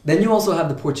 Mm-hmm. Then you also have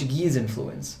the Portuguese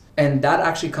influence. And that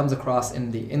actually comes across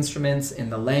in the instruments, in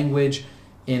the language,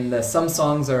 some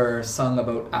songs are sung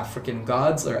about African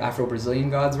gods, or Afro-Brazilian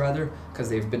gods rather, because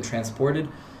they've been transported.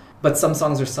 But some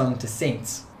songs are sung to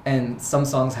saints. And some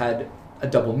songs had a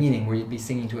double meaning, where you'd be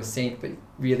singing to a saint, but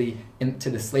really, to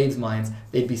the slaves' minds,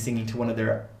 they'd be singing to one of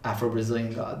their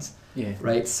Afro-Brazilian gods. Yeah.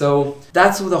 Right? So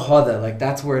that's the roda,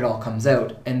 that's where it all comes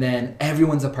out. And then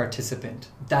everyone's a participant.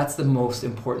 That's the most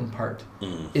important part,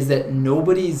 is that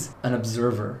nobody's an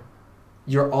observer.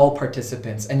 You're all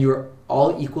participants, and you're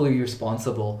all equally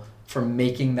responsible for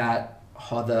making that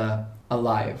roda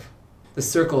alive. The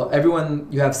circle,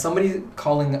 you have somebody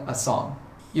calling a song.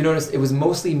 You notice it was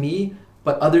mostly me,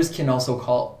 but others can also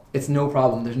call. It's no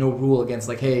problem. There's no rule against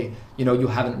hey, you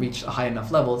haven't reached a high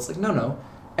enough level. It's no.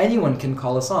 Anyone can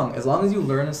call a song. As long as you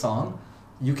learn a song,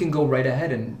 you can go right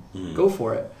ahead and go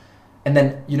for it. And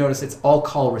then you notice it's all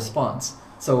call response.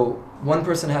 So one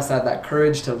person has to have that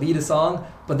courage to lead a song,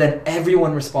 but then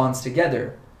everyone responds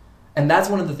together. And that's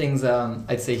one of the things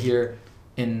I'd say here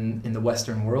in the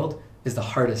Western world is the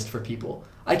hardest for people.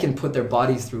 I can put their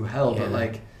bodies through hell, but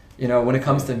when it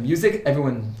comes to music,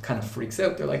 everyone kind of freaks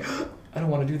out. They're like, I don't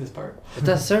want to do this part. But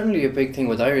that's certainly a big thing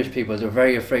with Irish people. They're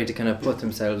very afraid to kind of put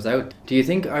themselves out. Do you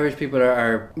think Irish people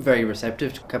are very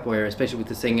receptive to capoeira, especially with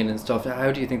the singing and stuff?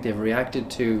 How do you think they've reacted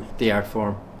to the art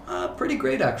form? Pretty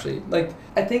great, actually.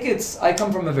 I think I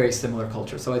come from a very similar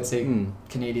culture, so I'd say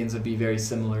Canadians would be very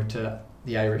similar to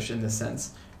the Irish in this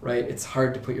sense, right? It's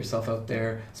hard to put yourself out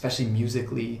there, especially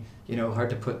musically. hard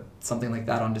to put something like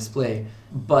that on display.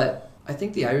 But I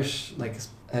think the Irish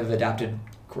have adapted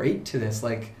great to this.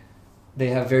 Like, they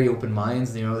have very open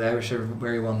minds. The Irish are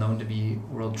very well known to be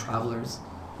world travelers.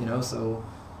 So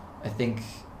I think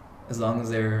as long as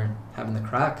they're having the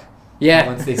crack,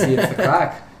 once they see it's the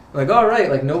crack, like, all right,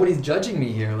 like, nobody's judging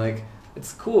me here. Like,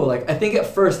 it's cool. Like, I think at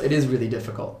first it is really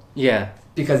difficult. Yeah.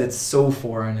 Because it's so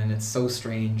foreign and it's so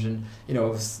strange, and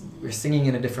we're singing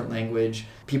in a different language.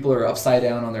 People are upside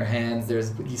down on their hands.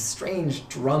 There's these strange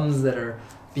drums that are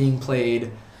being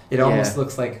played. It almost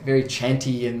looks like very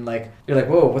chanty, and like you're like,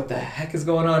 whoa, what the heck is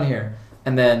going on here?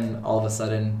 And then all of a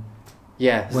sudden,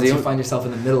 once you find yourself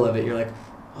in the middle of it, you're like,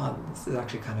 oh, this is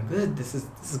actually kind of good. This is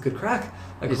good crack.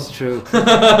 Like, it's true.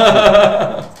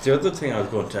 The other thing I was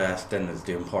going to ask then is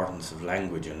the importance of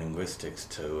language and linguistics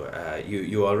too.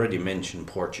 You already mentioned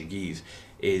Portuguese.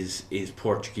 Is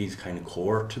Portuguese kind of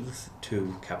core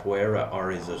to capoeira,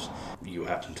 or is it you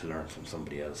happen to learn from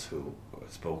somebody else who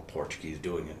spoke Portuguese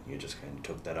doing it? You just kind of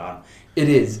took that on. It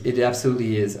is. It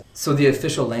absolutely is. So the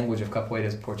official language of capoeira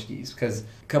is Portuguese, because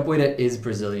capoeira is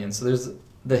Brazilian. So there's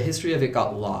the history of it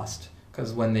got lost,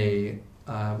 because when the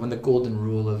golden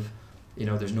rule of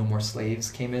there's no more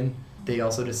slaves came in, they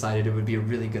also decided it would be a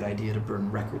really good idea to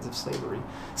burn records of slavery.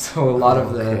 So a lot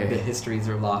of the histories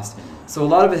are lost. So a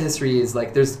lot of the history is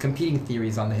like, there's competing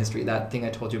theories on the history. That thing I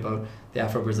told you about, the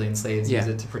Afro-Brazilian slaves use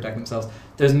it to protect themselves.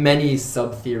 There's many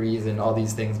sub-theories and all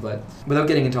these things, but without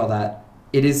getting into all that,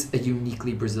 it is a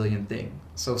uniquely Brazilian thing.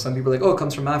 So some people are like, oh, it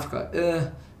comes from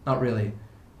Africa. Not really.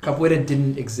 Capoeira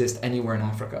didn't exist anywhere in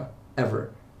Africa,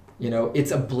 ever. It's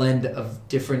a blend of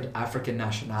different African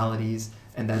nationalities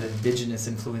and that indigenous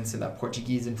influence and that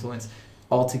Portuguese influence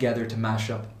all together to mash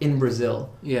up in Brazil.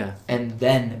 Yeah. And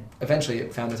then eventually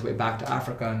it found its way back to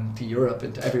Africa and to Europe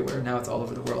and to everywhere. Now it's all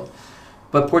over the world.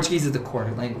 But Portuguese is the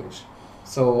core language.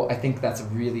 So I think that's a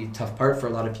really tough part for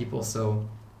a lot of people. So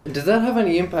does that have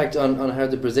any impact on how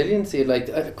the Brazilians see it? Like,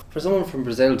 for someone from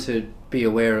Brazil to be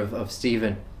aware of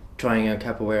Stephen trying out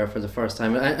capoeira for the first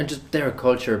time, and just their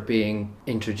culture being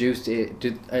introduced,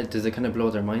 does it kind of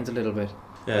blow their minds a little bit?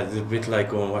 Yeah, it's a bit like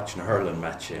going watching a hurling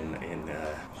match in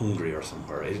Hungary or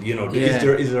somewhere.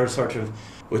 Is there sort of,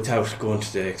 without going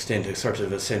to the extent of sort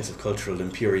of a sense of cultural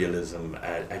imperialism,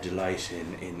 a delight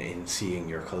in seeing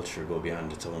your culture go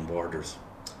beyond its own borders?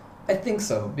 I think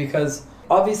so, because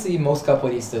obviously most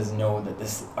capoeiristas know that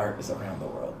this art is around the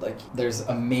world. Like, there's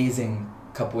amazing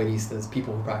capoeiristas,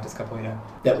 people who practice capoeira,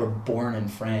 that were born in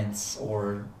France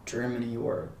or Germany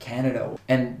or Canada,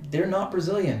 and they're not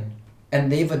Brazilian.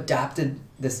 And they've adopted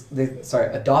this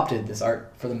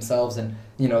art for themselves, and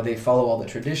they follow all the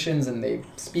traditions, and they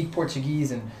speak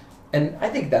Portuguese, and I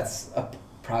think that's a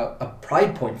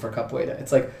pride point for capoeira.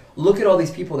 It's like, look at all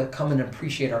these people that come and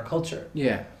appreciate our culture.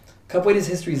 Yeah. Capoeira's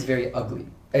history is very ugly,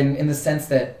 and in the sense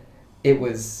that it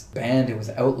was banned, it was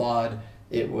outlawed,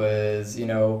 it was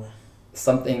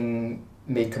something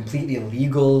made completely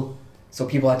illegal, so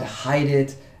people had to hide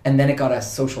it. And then it got a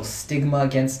social stigma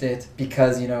against it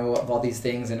because, of all these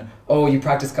things. And, oh, you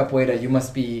practice capoeira, you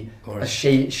must be a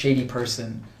shady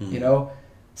person,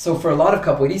 So for a lot of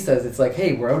capoeiristas, it's like,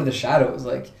 hey, we're out of the shadows.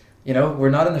 Like,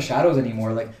 we're not in the shadows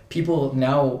anymore. Like, people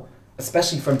now,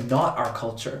 especially from not our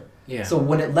culture. Yeah. So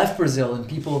when it left Brazil and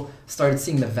people started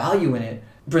seeing the value in it,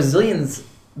 Brazilians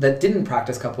that didn't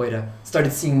practice capoeira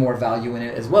started seeing more value in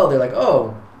it as well. They're like,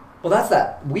 oh, well, that's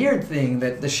that weird thing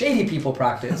that the shady people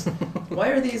practice. Why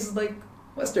are these, like,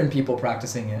 Western people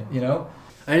practicing it,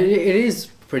 And it is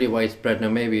pretty widespread now.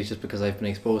 Maybe it's just because I've been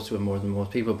exposed to it more than most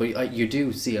people, but you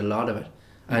do see a lot of it.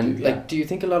 And, do you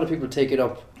think a lot of people take it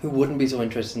up who wouldn't be so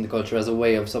interested in the culture as a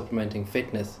way of supplementing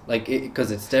fitness? Like, because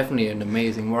it's definitely an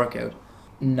amazing workout.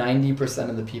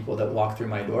 90% of the people that walk through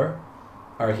my door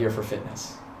are here for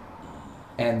fitness.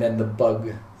 And then the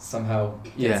bug somehow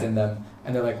gets in them.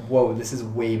 And they're like, whoa, this is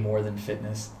way more than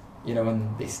fitness,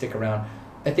 and they stick around.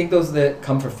 I think those that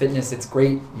come for fitness, it's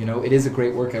great, it is a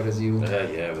great workout as you...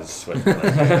 it was sweating.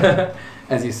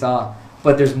 as you saw.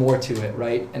 But there's more to it,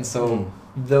 right? And so,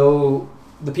 though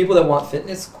the people that want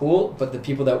fitness, cool, but the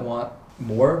people that want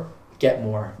more, get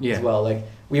more as well. Like,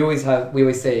 we always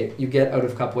say, you get out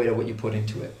of capoeira what you put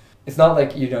into it. It's not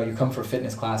like, you come for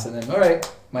fitness class and then, all right,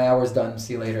 my hour's done,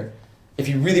 see you later. If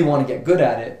you really want to get good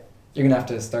at it, you're going to have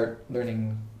to start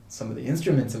learning some of the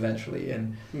instruments eventually.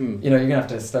 And, you're going to have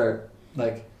to start,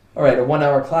 like, all right, a 1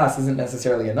 hour class isn't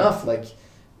necessarily enough. Like,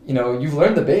 you've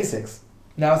learned the basics.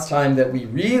 Now it's time that we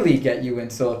really get you in.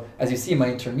 So as you see, my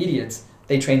intermediates,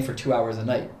 they train for 2 hours a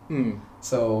night.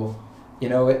 So,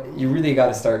 you really got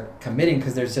to start committing,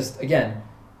 because there's just, again,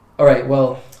 all right,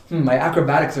 well, my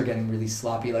acrobatics are getting really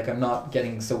sloppy. Like, I'm not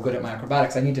getting so good at my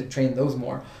acrobatics. I need to train those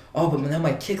more. Oh, but now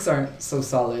my kicks aren't so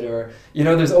solid. Or,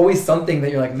 there's always something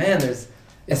that you're like, man, as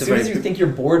soon as you think you're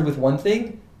bored with one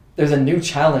thing, there's a new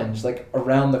challenge, like,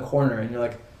 around the corner. And you're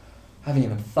like, I haven't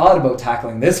even thought about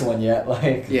tackling this one yet.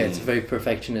 Like, yeah, it's a very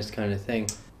perfectionist kind of thing.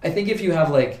 I think if you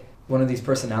have, like, one of these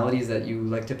personalities that you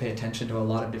like to pay attention to a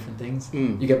lot of different things,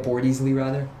 you get bored easily,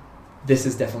 rather. This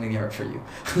is definitely the art for you.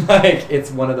 Like,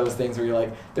 it's one of those things where you're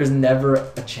like, there's never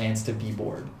a chance to be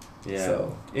bored. Yeah.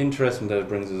 So interesting that it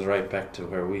brings us right back to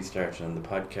where we started on the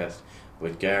podcast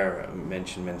with Gar.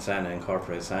 Mentioned Mensana and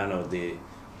Corpore Sano, the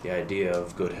idea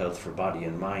of good health for body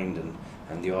and mind, and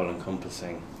the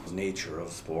all-encompassing nature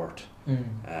of sport. We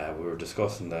were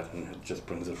discussing that, and it just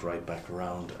brings us right back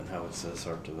around, and how it's a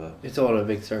sort of a... It's all a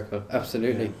big circle,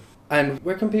 absolutely. Yeah. And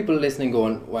where can people listening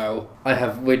going, wow, I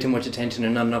have way too much attention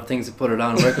and not enough things to put it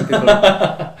on? Where can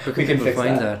people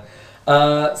find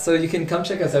that? So you can come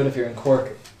check us out if you're in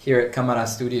Cork, here at Kamara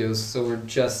Studios. So we're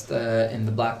just in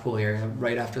the Blackpool area,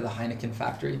 right after the Heineken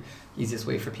factory. Easiest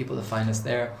way for people to find us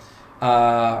there.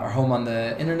 Our home on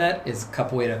the internet is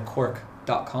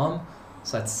capoeiracork.com.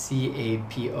 So that's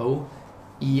CAPOEIRA,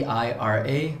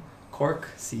 Cork,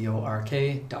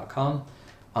 CORK.com.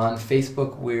 On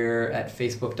Facebook, we're at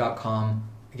facebook.com,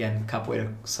 again,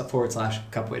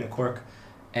 capoeira/Capoeira Cork.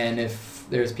 And if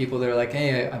there's people that are like,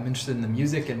 hey, I'm interested in the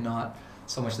music and not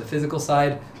so much the physical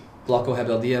side, Bloco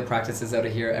Rebeldia practices out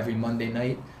of here every Monday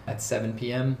night at 7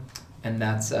 p.m. And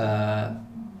that's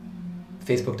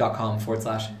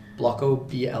facebook.com/Bloco,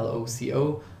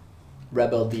 BLOCO,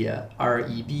 Rebeldia,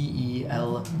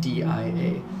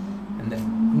 REBELDIA. And if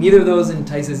neither of those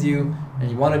entices you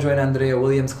and you want to join Andrea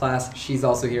Williams' class, she's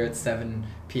also here at 7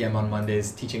 p.m. on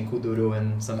Mondays teaching kuduro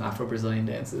and some Afro-Brazilian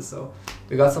dances. So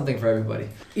we got something for everybody.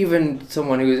 Even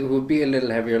someone who would be a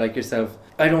little heavier like yourself,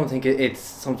 I don't think it's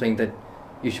something that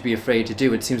you should be afraid to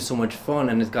do. It seems so much fun,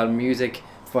 and it's got music,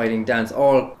 fighting, dance,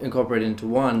 all incorporated into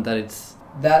one, that it's...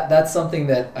 That's something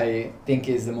that I think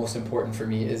is the most important for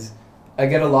me. Is I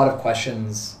get a lot of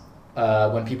questions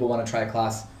when people want to try a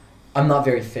class. I'm not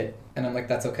very fit. And I'm like,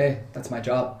 that's okay. That's my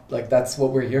job. Like, that's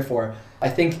what we're here for. I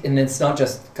think, and it's not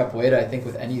just capoeira, I think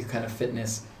with any kind of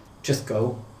fitness, just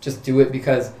go. Just do it,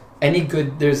 because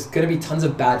there's going to be tons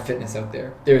of bad fitness out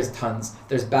there. There's tons.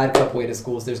 There's bad capoeira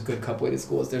schools. There's good capoeira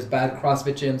schools. There's bad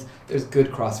CrossFit gyms. There's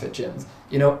good CrossFit gyms.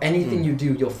 Anything you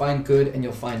do, you'll find good and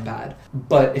you'll find bad.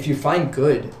 But if you find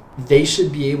good, they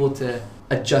should be able to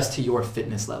adjust to your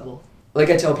fitness level. Like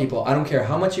I tell people, I don't care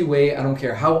how much you weigh. I don't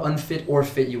care how unfit or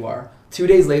fit you are. 2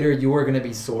 days later, you are going to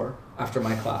be sore after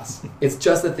my class. It's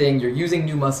just a thing. You're using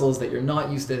new muscles that you're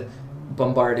not used to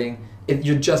bombarding.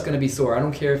 You're just going to be sore. I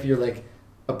don't care if you're like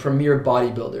a premier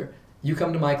bodybuilder. You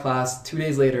come to my class, 2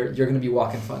 days later, you're going to be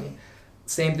walking funny.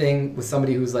 Same thing with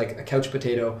somebody who's like a couch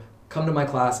potato. Come to my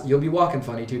class, you'll be walking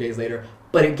funny 2 days later,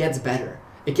 but it gets better.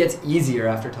 It gets easier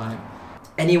after time.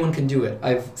 Anyone can do it.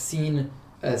 I've seen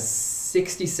a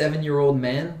 67-year-old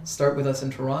man start with us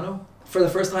in Toronto for the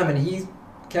first time, and he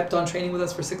kept on training with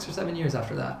us for 6 or 7 years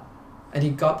after that, and he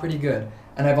got pretty good.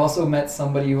 And I've also met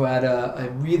somebody who had a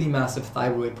really massive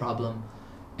thyroid problem,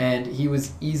 and he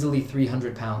was easily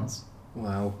 300 pounds.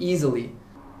 Wow. Easily.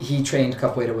 He trained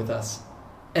capoeira with us.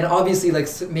 And obviously, like,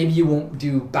 maybe you won't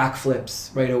do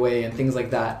backflips right away and things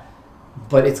like that,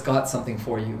 but it's got something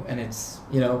for you. And it's,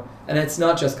 and it's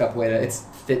not just capoeira, it's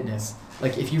fitness.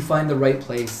 Like, if you find the right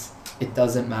place, it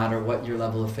doesn't matter what your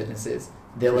level of fitness is.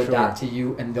 They'll adapt to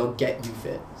you and they'll get you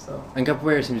fit. So. And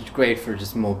capoeira seems great for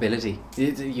just mobility.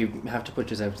 You have to put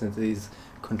yourself into these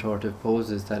contortive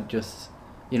poses that just,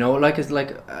 like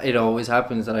it always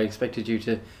happens, that I expected you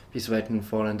to be sweating and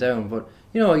falling down. But,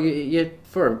 you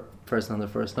for a person on the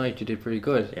first night, you did pretty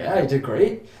good. Yeah, you did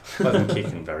great. Wasn't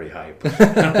kicking very high.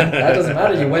 That doesn't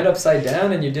matter. You went upside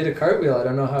down and you did a cartwheel. I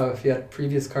don't know if you had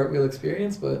previous cartwheel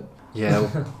experience, but...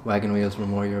 Yeah, wagon wheels were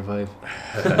more your vibe.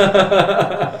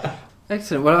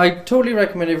 Excellent. Well, I totally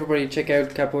recommend everybody check out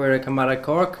Capoeira Kamara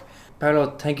Cork.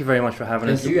 Paolo, thank you very much for having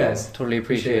us. Thank you guys. Totally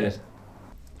appreciate it.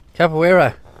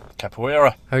 Capoeira.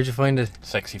 Capoeira. How'd you find it?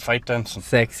 Sexy fight dancing.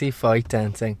 Sexy fight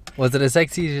dancing. Was it as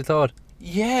sexy as you thought?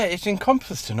 Yeah, it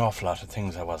encompassed an awful lot of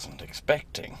things I wasn't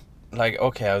expecting. Like,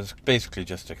 okay, I was basically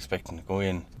just expecting to go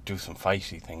in, do some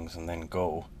fighty things and then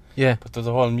go. Yeah. But there's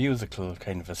a whole musical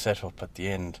kind of a setup at the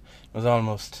end. It was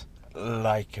almost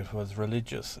like it was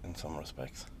religious in some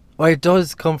respects. Well, it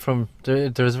does come from...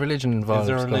 There's religion involved. Is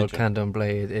there religion? Called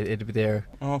Candomblé. It'd be their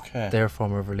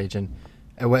form of religion.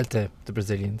 Well, the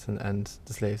Brazilians and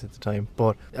the slaves at the time.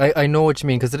 But I know what you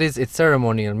mean, because it's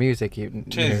ceremonial music.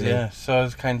 It is, yeah. So I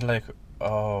was kind of like,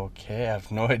 okay, I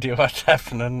have no idea what's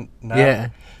happening now. Yeah.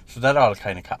 So that all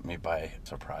kind of caught me by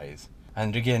surprise.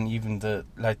 And again, even there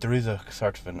is a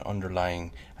sort of an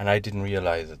underlying, and I didn't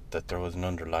realise that there was an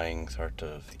underlying sort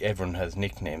of, everyone has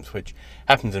nicknames, which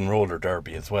happens in roller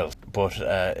derby as well. But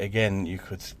again, you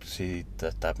could see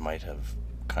that might have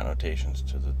connotations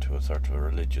to a sort of a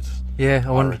religious Yeah,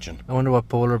 origin. I wonder what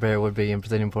polar bear would be in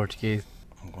Brazilian Portuguese.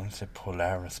 I'm going to say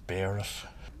Polaris Bearus.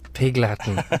 Pig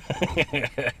Latin.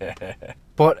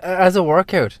 But as a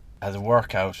workout, As a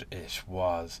workout, it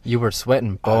was. you were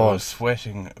sweating I was balls.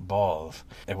 sweating balls.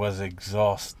 It was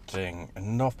exhausting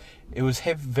enough. It was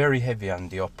very heavy on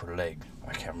the upper leg.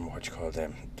 I can't remember what you call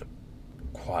them. The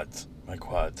quads. My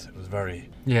quads. It was very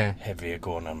Yeah. heavy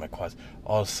going on my quads.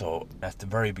 Also, at the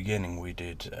very beginning, we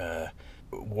did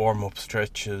warm-up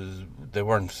stretches. They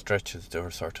weren't stretches. They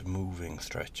were sort of moving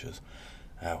stretches.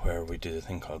 Where we did a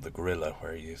thing called the gorilla,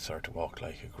 where you sort of walk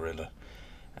like a gorilla.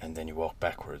 And then you walk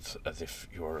backwards as if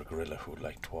you were a gorilla who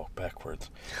liked to walk backwards.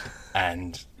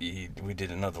 And we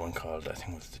did another one called, I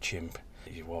think it was the chimp.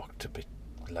 You walked a bit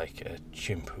like a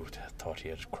chimp who thought he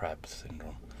had crab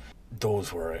syndrome.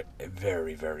 Those were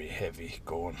very, very heavy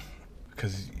going.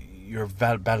 Because your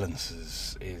balance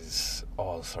is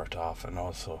all sort of off. And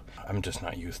also, I'm just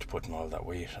not used to putting all that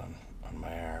weight on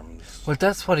my arms. Well,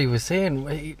 that's what he was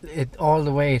saying. All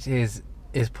the weight is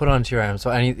put onto your arms.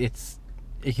 So it's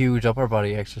a huge upper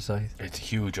body exercise. It's a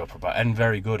huge upper body, and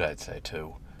very good, I'd say,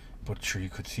 too. But sure, you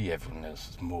could see everyone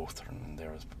else's mouth, and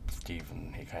there was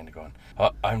Stephen, he kind of going,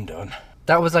 "Oh, I'm done."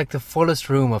 That was like the fullest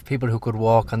room of people who could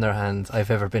walk on their hands I've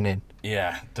ever been in.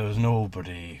 Yeah, there was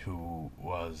nobody who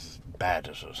was bad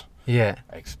at it, Yeah.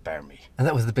 except me. And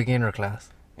that was the beginner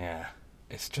class. Yeah,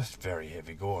 it's just very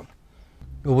heavy going.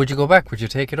 Well, would you go back? Would you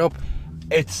take it up?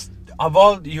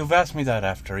 You've asked me that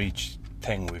after each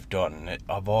thing we've done.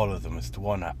 Of all of them, it's the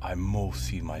one I most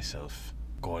see myself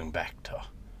going back to.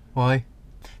 Why?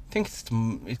 I think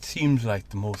it seems like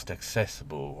the most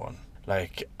accessible one.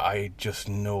 Like, I just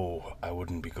know I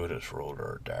wouldn't be good at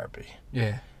roller derby.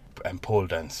 Yeah. And pole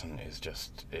dancing is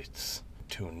just, it's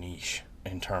too niche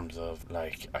in terms of,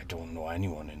 like, I don't know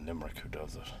anyone in Limerick who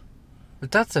does it. But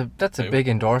that's a big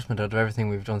endorsement out of everything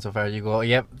we've done so far. You go,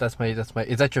 yep, that's my.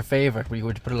 Is that your favourite? Would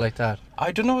you put it like that?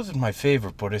 I don't know if it's my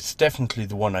favourite, but it's definitely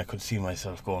the one I could see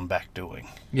myself going back doing.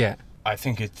 Yeah. I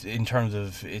think it's in terms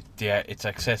of its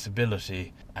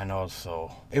accessibility, and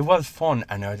also it was fun,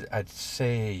 and I'd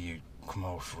say you'd come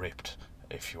out ripped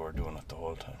if you were doing it the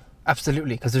whole time.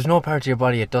 Absolutely, because there's no part of your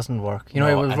body it doesn't work. You know,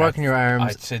 it was working your arms.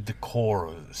 I'd say the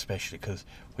core especially, because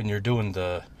when you're doing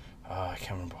I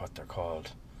can't remember what they're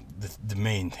called, the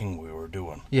main thing we were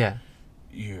doing. Yeah.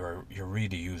 You're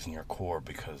really using your core,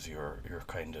 because you're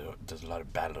kind of, there's a lot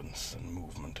of balance and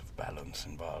movement of balance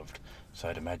involved. So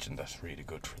I'd imagine that's really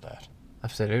good for that.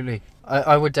 Absolutely.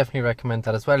 I would definitely recommend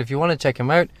that as well. If you want to check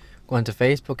him out, go onto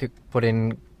Facebook, put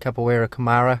in Capoeira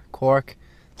Camara Cork.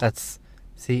 That's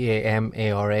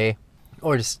Camara.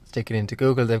 Or just stick it into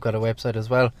Google. They've got a website as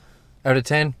well. Out of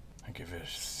 10? I give it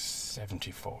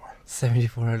 74.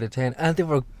 74 out of 10. And they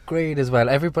were great as well.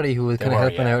 Everybody who was They kind of were,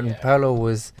 helping yeah, out, and yeah. Paolo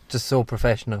was just so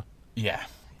professional. Yeah,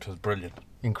 it was brilliant.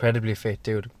 Incredibly fit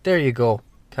dude. There you go.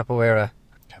 Capoeira.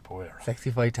 Capoeira.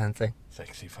 Sexy fight dancing.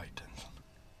 Sexy fight dancing.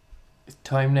 It's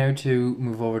time now to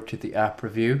move over to the app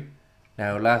review.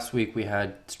 Now, last week we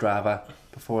had Strava.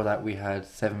 Before that we had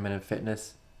 7 Minute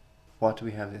Fitness. What do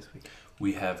we have this week?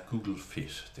 We have Google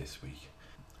Fit this week.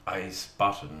 I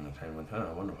spotted and I kind of went,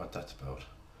 I wonder what that's about.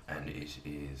 And it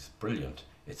is brilliant.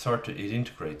 It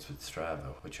integrates with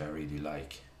Strava, which I really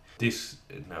like. This,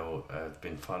 now I've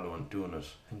been doing it,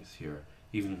 I think it's here,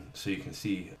 even so you can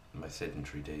see my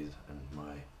sedentary days and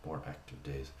my more active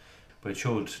days. But it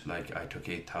showed, like, I took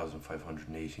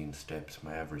 8,518 steps.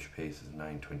 My average pace is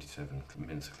 9:27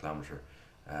 minutes a kilometre.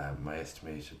 My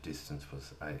estimated distance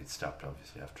was, it stopped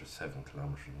obviously after 7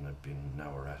 kilometres, and I've been an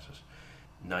hour at it.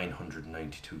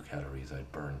 992 calories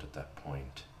I'd burned at that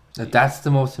point. That's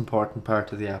the most important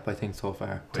part of the app, I think, so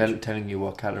far. Which- Telling you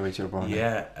what calories you're burning.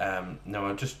 Yeah, now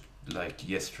I just, like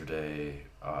yesterday,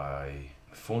 my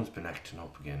phone's been acting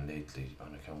up again lately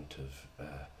on account of,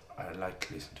 I like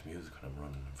to listen to music when I'm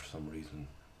running, and for some reason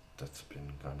that's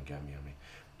been gone gammy on me.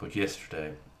 But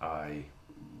yesterday I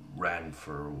ran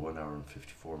for 1 hour and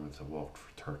 54 minutes, I walked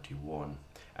for 31.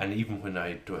 And even when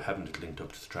I haven't it linked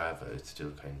up to Strava, it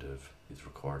still kind of is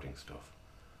recording stuff.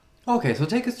 Okay, so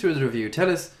take us through the review. Tell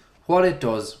us what it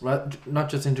does, not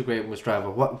just integrating with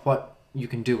Strava, what you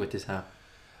can do with this app.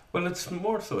 Well, it's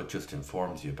more so it just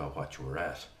informs you about what you were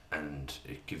at, and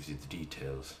it gives you the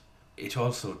details. It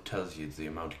also tells you the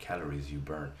amount of calories you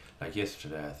burn. Like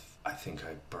yesterday, I think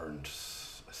I burned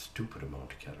a stupid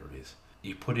amount of calories.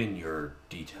 you put in your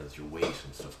details, your weight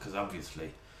and stuff, because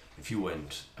obviously if you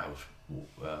went out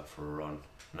for a run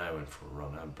and I went for a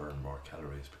run, I'll burn more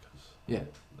calories because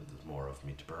there's more of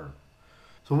me to burn.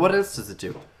 So what else does it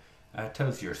do? It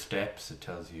tells you your steps, it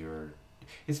tells you your...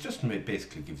 It's just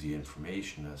basically gives you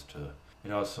information as to...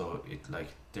 It also, it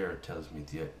tells me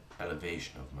the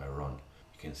elevation of my run.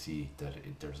 You can see that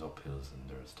there's uphills and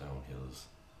there's downhills.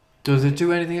 Does it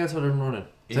do anything else other than running?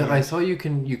 So Yeah. I saw you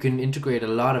can integrate a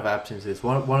lot of apps into this.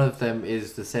 One of them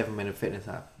is the 7 Minute Fitness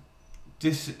app.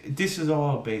 This is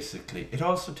all basically... It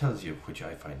also tells you, which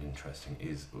I find interesting,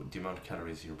 is the amount of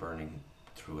calories you're burning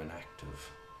through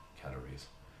inactive calories.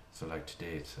 So like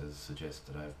today it suggests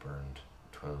that I've burned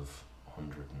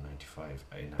 1,295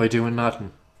 By doing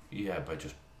nothing. Yeah, by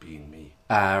just being me.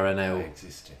 I By know.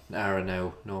 existing.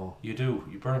 No. You do.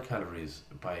 You burn calories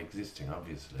by existing,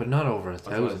 obviously. But not over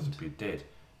Otherwise 1,000. you'd be dead.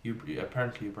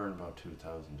 Apparently you burn about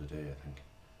 2,000 a day, I think.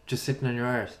 Just sitting on your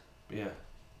arse. Yeah.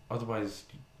 Otherwise,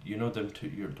 you know the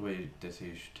way they say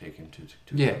you should take in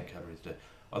 2,000 Yeah. calories a day.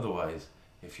 Otherwise,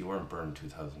 if you weren't burning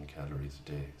 2,000 calories a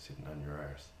day sitting on your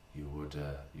arse, you would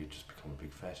you'd just become a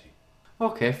big fatty.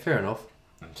 Okay, fair enough.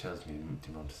 And it tells me the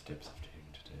amount of steps I've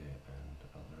taken today and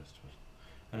all the rest of it.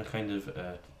 And it kind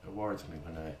of awards me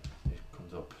when it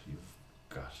comes up, you've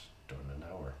got done an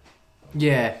hour.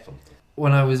 Yeah. Something.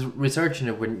 When I was researching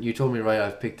it, when you told me, right,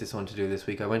 I've picked this one to do this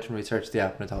week, I went and researched the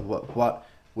app and I thought, what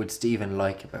would Stephen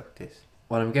like about this?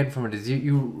 What I'm getting from it is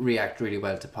you react really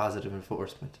well to positive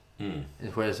enforcement.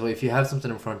 Whereas so if you have something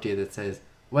in front of you that says,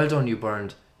 well done, you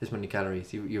burned this many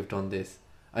calories, you've done this.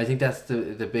 I think that's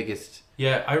the biggest...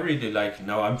 Yeah, I really like it.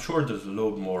 Now, I'm sure there's a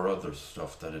load more other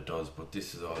stuff that it does, but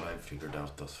this is all I've figured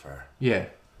out thus far. Yeah.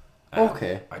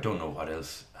 Okay. I don't know what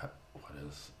else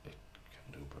it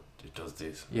can do, but it does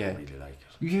this. Yeah. I really like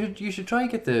it. You should try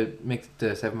and mix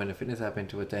the 7 Minute Fitness app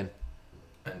into it then.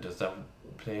 And does that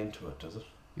play into it, does it?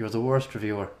 You're the worst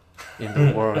reviewer in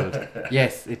the world.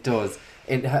 Yes, it does.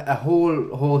 A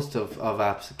whole host of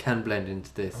apps can blend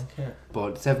into this. Okay.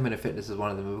 But 7 Minute Fitness is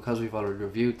one of them. And because we've already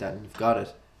reviewed that and you've got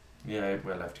it, Yeah,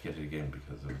 well, I have to get it again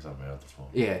because it was on my other phone.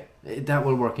 yeah, that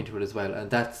will work into it as well. And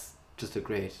that's just a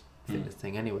great fitness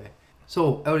thing anyway.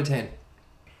 So, out of 10.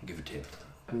 Give it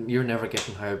 10. You're never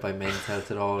getting hired by Men's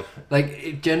Health at all.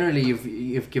 Like, generally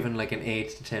you've given like an 8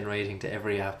 to 10 rating to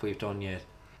every app we've done yet.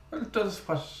 Well, it does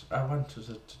what I wanted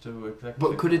it to do exactly.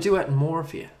 But could it do it more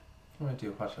for you? No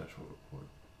idea what it would.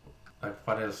 Like,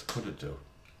 what else could it do?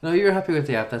 No, you're happy with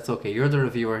the app, that's okay. You're the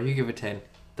reviewer, you give it 10.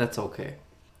 That's okay.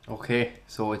 Okay,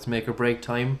 so it's make or break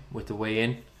time with the weigh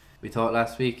in. We thought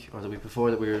last week, or the week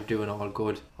before, that we were doing all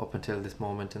good up until this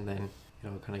moment, and then,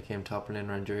 it kind of came toppling in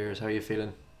around your ears. How are you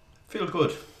feeling? Feel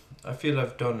good. I feel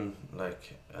I've done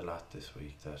like a lot this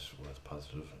week that was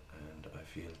positive, and I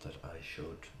feel that I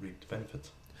should reap the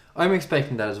benefits. I'm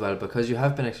expecting that as well, because you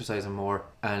have been exercising more,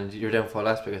 and your downfall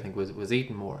last week I think was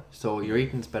eating more. So your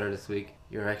eating's better this week,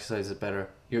 your exercise is better,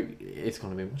 it's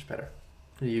going to be much better.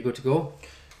 Are you good to go?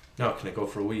 Now, can I go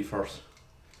for a wee first?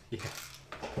 Yeah.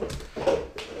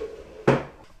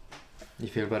 You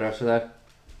feel better after that?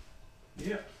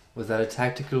 Yeah. Was that a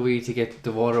tactical wee to get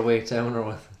the water weight down, or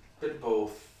what? Bit of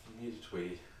both. Need a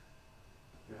wee.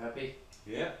 You're happy?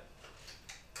 Yeah.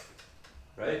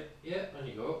 Right? Yeah, on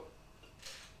you go.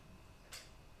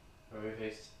 How are your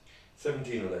face?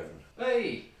 17.11.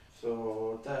 Hey!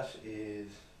 So that is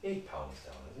 £8 down,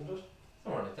 isn't it?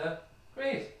 Somewhere like that.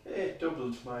 Great. It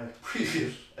doubled my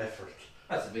previous effort.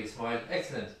 That's a big smile.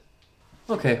 Excellent.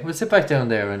 Okay, we'll sit back down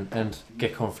there and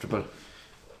get comfortable.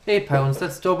 £8,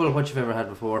 that's double what you've ever had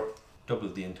before.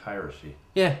 Doubled the entirety.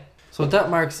 Yeah. So that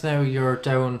marks now you're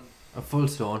down a full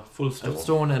stone. Full stone. A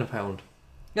stone and a pound.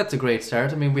 That's a great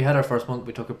start. I mean, we had our first month,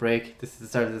 we took a break. This is the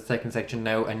start of the second section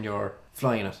now, and you're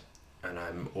flying it. And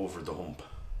I'm over the hump.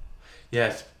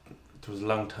 Yes, it was a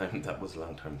long time. That was a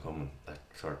long time coming. That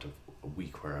sort of a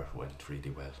week where I went really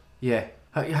well. Yeah.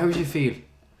 How did you feel?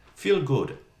 Feel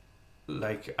good.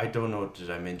 Like, I don't know,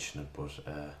 did I mention it, but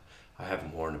I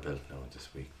haven't worn a belt now this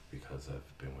week because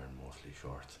I've been wearing mostly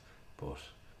shorts. But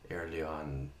early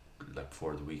on, like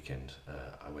before the weekend,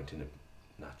 I went in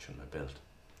a notch on my belt.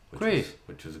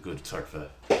 Which was a good sort of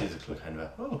a physical kind of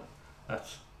oh,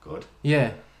 that's good.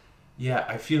 Yeah. Yeah,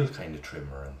 I feel kind of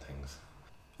trimmer and things.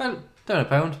 Well, down a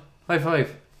pound. High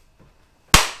five.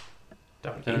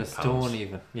 Down a 8 stone pounds.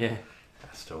 even. Yeah.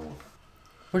 A stone.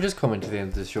 We're just coming to the end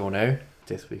of the show now.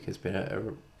 This week has been a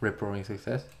rip-roaring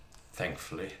success.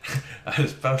 Thankfully.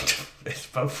 It's about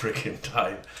freaking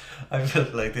time. I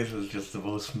felt like this was just the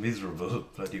most miserable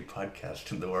bloody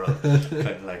podcast in the world. Kind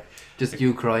of like just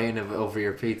you crying over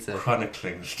your pizza.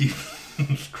 chronicling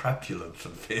Stephen's crapulence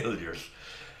and failures.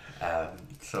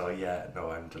 So yeah,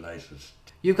 no, I'm delighted.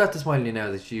 You've got the smiley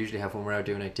now that you usually have when we're out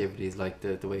doing activities like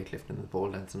the weightlifting and the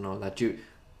pole dance and all that.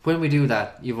 When we do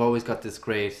that, you've always got this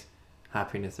great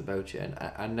happiness about you,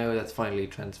 and now that's finally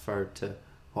transferred to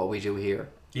what we do here.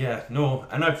 Yeah, no,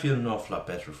 and I feel an awful lot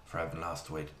better for having lost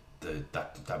weight,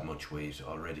 that much weight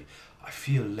already. I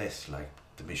feel less like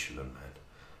the Michelin Man.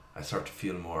 I start to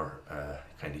feel more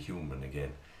kind of human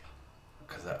again,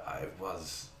 because I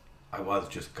was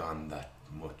just gone that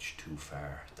much too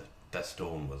far. That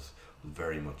stone was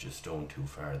very much a stone too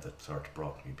far. That sort of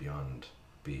brought me beyond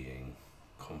being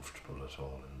comfortable at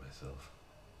all in myself.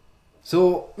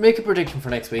 So make a prediction for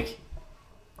next week.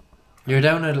 You're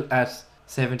down at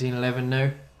 1711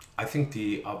 now. I think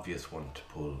the obvious one to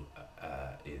pull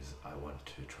is I want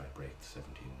to try break the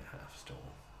 17.5 stone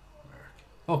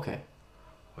mark. Okay.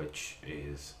 Which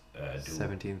is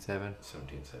 17.7. 17.7.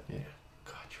 Yeah.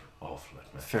 God, you're awful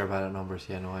at math. Fair bad at numbers,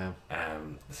 yeah, no, I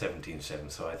am. 17.7.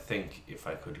 So I think if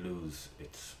I could lose,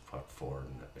 it's what,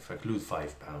 if I could lose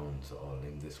 £5 all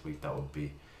in this week, that would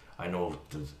be. I know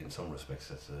in some respects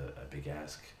that's a big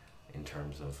ask in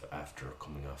terms of after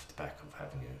coming off the back of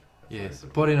having a yes,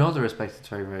 but in other respects it's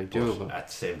very, very doable. But at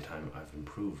the same time, I've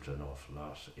improved an awful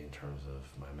lot in terms of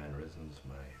my mannerisms,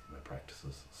 my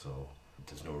practices. So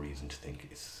there's no reason to think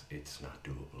it's not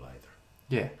doable either.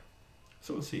 Yeah.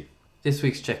 So we'll see. This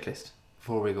week's checklist,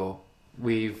 before we go.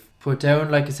 We've put down,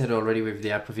 like I said already, with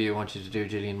the app review, I want you to do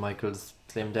Gillian Michaels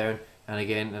Slim Down, and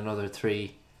again another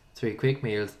three quick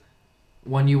meals.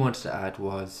 One you wanted to add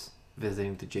was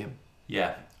visiting the gym.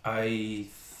 Yeah, I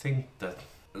think that,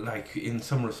 like, in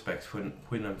some respects, when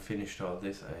I'm finished all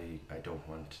this, I don't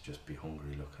want to just be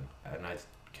hungry looking, and I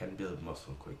can build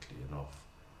muscle quickly enough.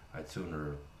 I'd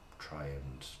sooner try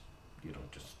and,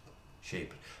 just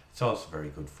shape it. It's also very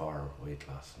good for weight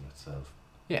loss in itself.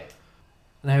 Yeah.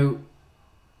 Now,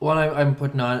 what I'm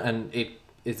putting on, and it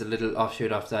is a little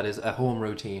offshoot off that, is a home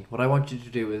routine. What I want you to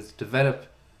do is develop.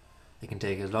 It can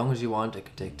take as long as you want. It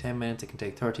can take 10 minutes. It can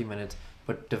take 30 minutes.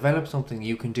 But develop something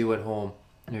you can do at home,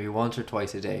 maybe once or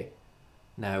twice a day.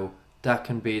 Now,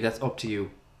 that's up to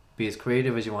you. Be as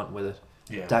creative as you want with it.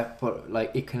 Yeah. But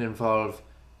like, it can involve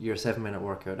your 7-minute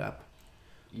workout app,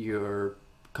 your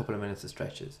couple of minutes of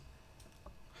stretches.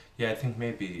 Yeah, I think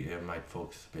maybe I might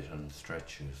focus a bit on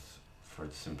stretches for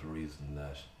the simple reason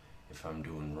that if I'm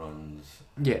doing runs,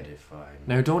 yeah. And if I'm...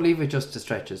 Now, don't leave it just to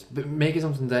stretches, but make it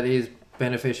something that is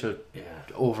beneficial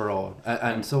overall.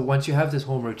 And so once you have this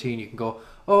home routine, you can go,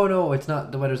 oh no, it's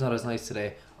not, the weather's not as nice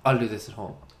today, I'll do this at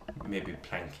home. Maybe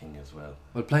planking as well.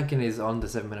 Well, planking is on the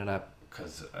 7-minute app.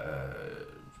 Because,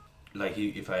 like,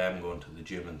 if I am going to the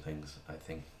gym and things, I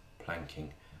think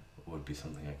planking would be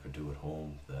something I could do at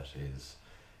home that is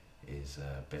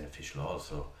beneficial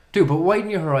also. Do, but widen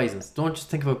your horizons. Don't just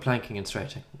think about planking and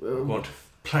stretching. I'm going to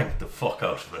plank the fuck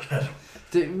out of it.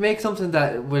 To make something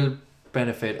that will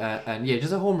benefit, and yeah,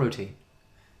 just a home routine.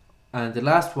 And the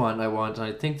last one I want, and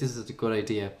I think this is a good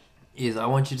idea, is I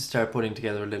want you to start putting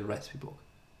together a little recipe book.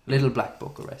 Little black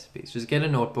book of recipes. Just get a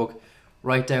notebook,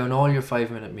 write down all your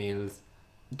 5-minute meals,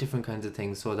 different kinds of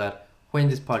things, so that when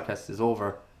this podcast is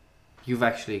over, you've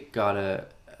actually got a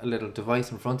little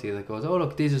device in front of you that goes, oh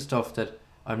look, these are stuff that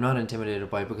I'm not intimidated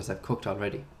by because I've cooked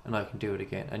already and I can do it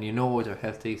again. And you know they're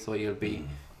healthy, so you'll be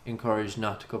encouraged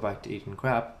not to go back to eating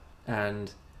crap.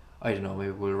 And I don't know,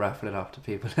 maybe we'll raffle it off to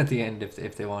people at the end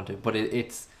if they want to. But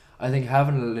it's I think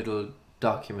having a little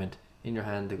document in your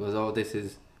hand that goes, oh, this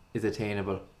is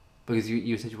attainable, because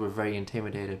you said you were very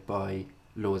intimidated by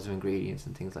loads of ingredients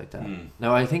and things like that.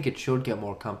 Now I think it should get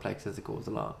more complex as it goes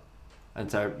along and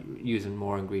start using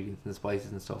more ingredients and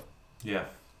spices and stuff. Yeah,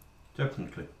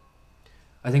 definitely.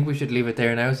 I think we should leave it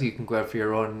there now so you can go out for your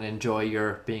run and enjoy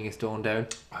your being a stone down.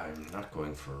 I'm not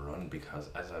going for a run because,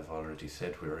 as I've already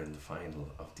said, we're in the final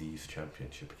of the East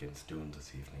Championship against Doon this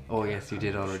evening. Oh yes, you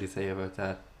did already say about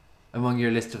that. Among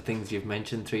your list of things you've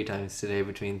mentioned 3 times today,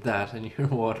 between that and your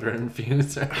water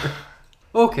infuser.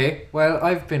 Okay, well,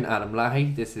 I've been Adam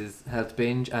Lahey. This is Health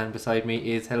Binge, and beside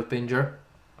me is Health Binger.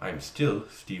 I'm still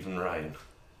Stephen Ryan.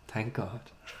 Thank God.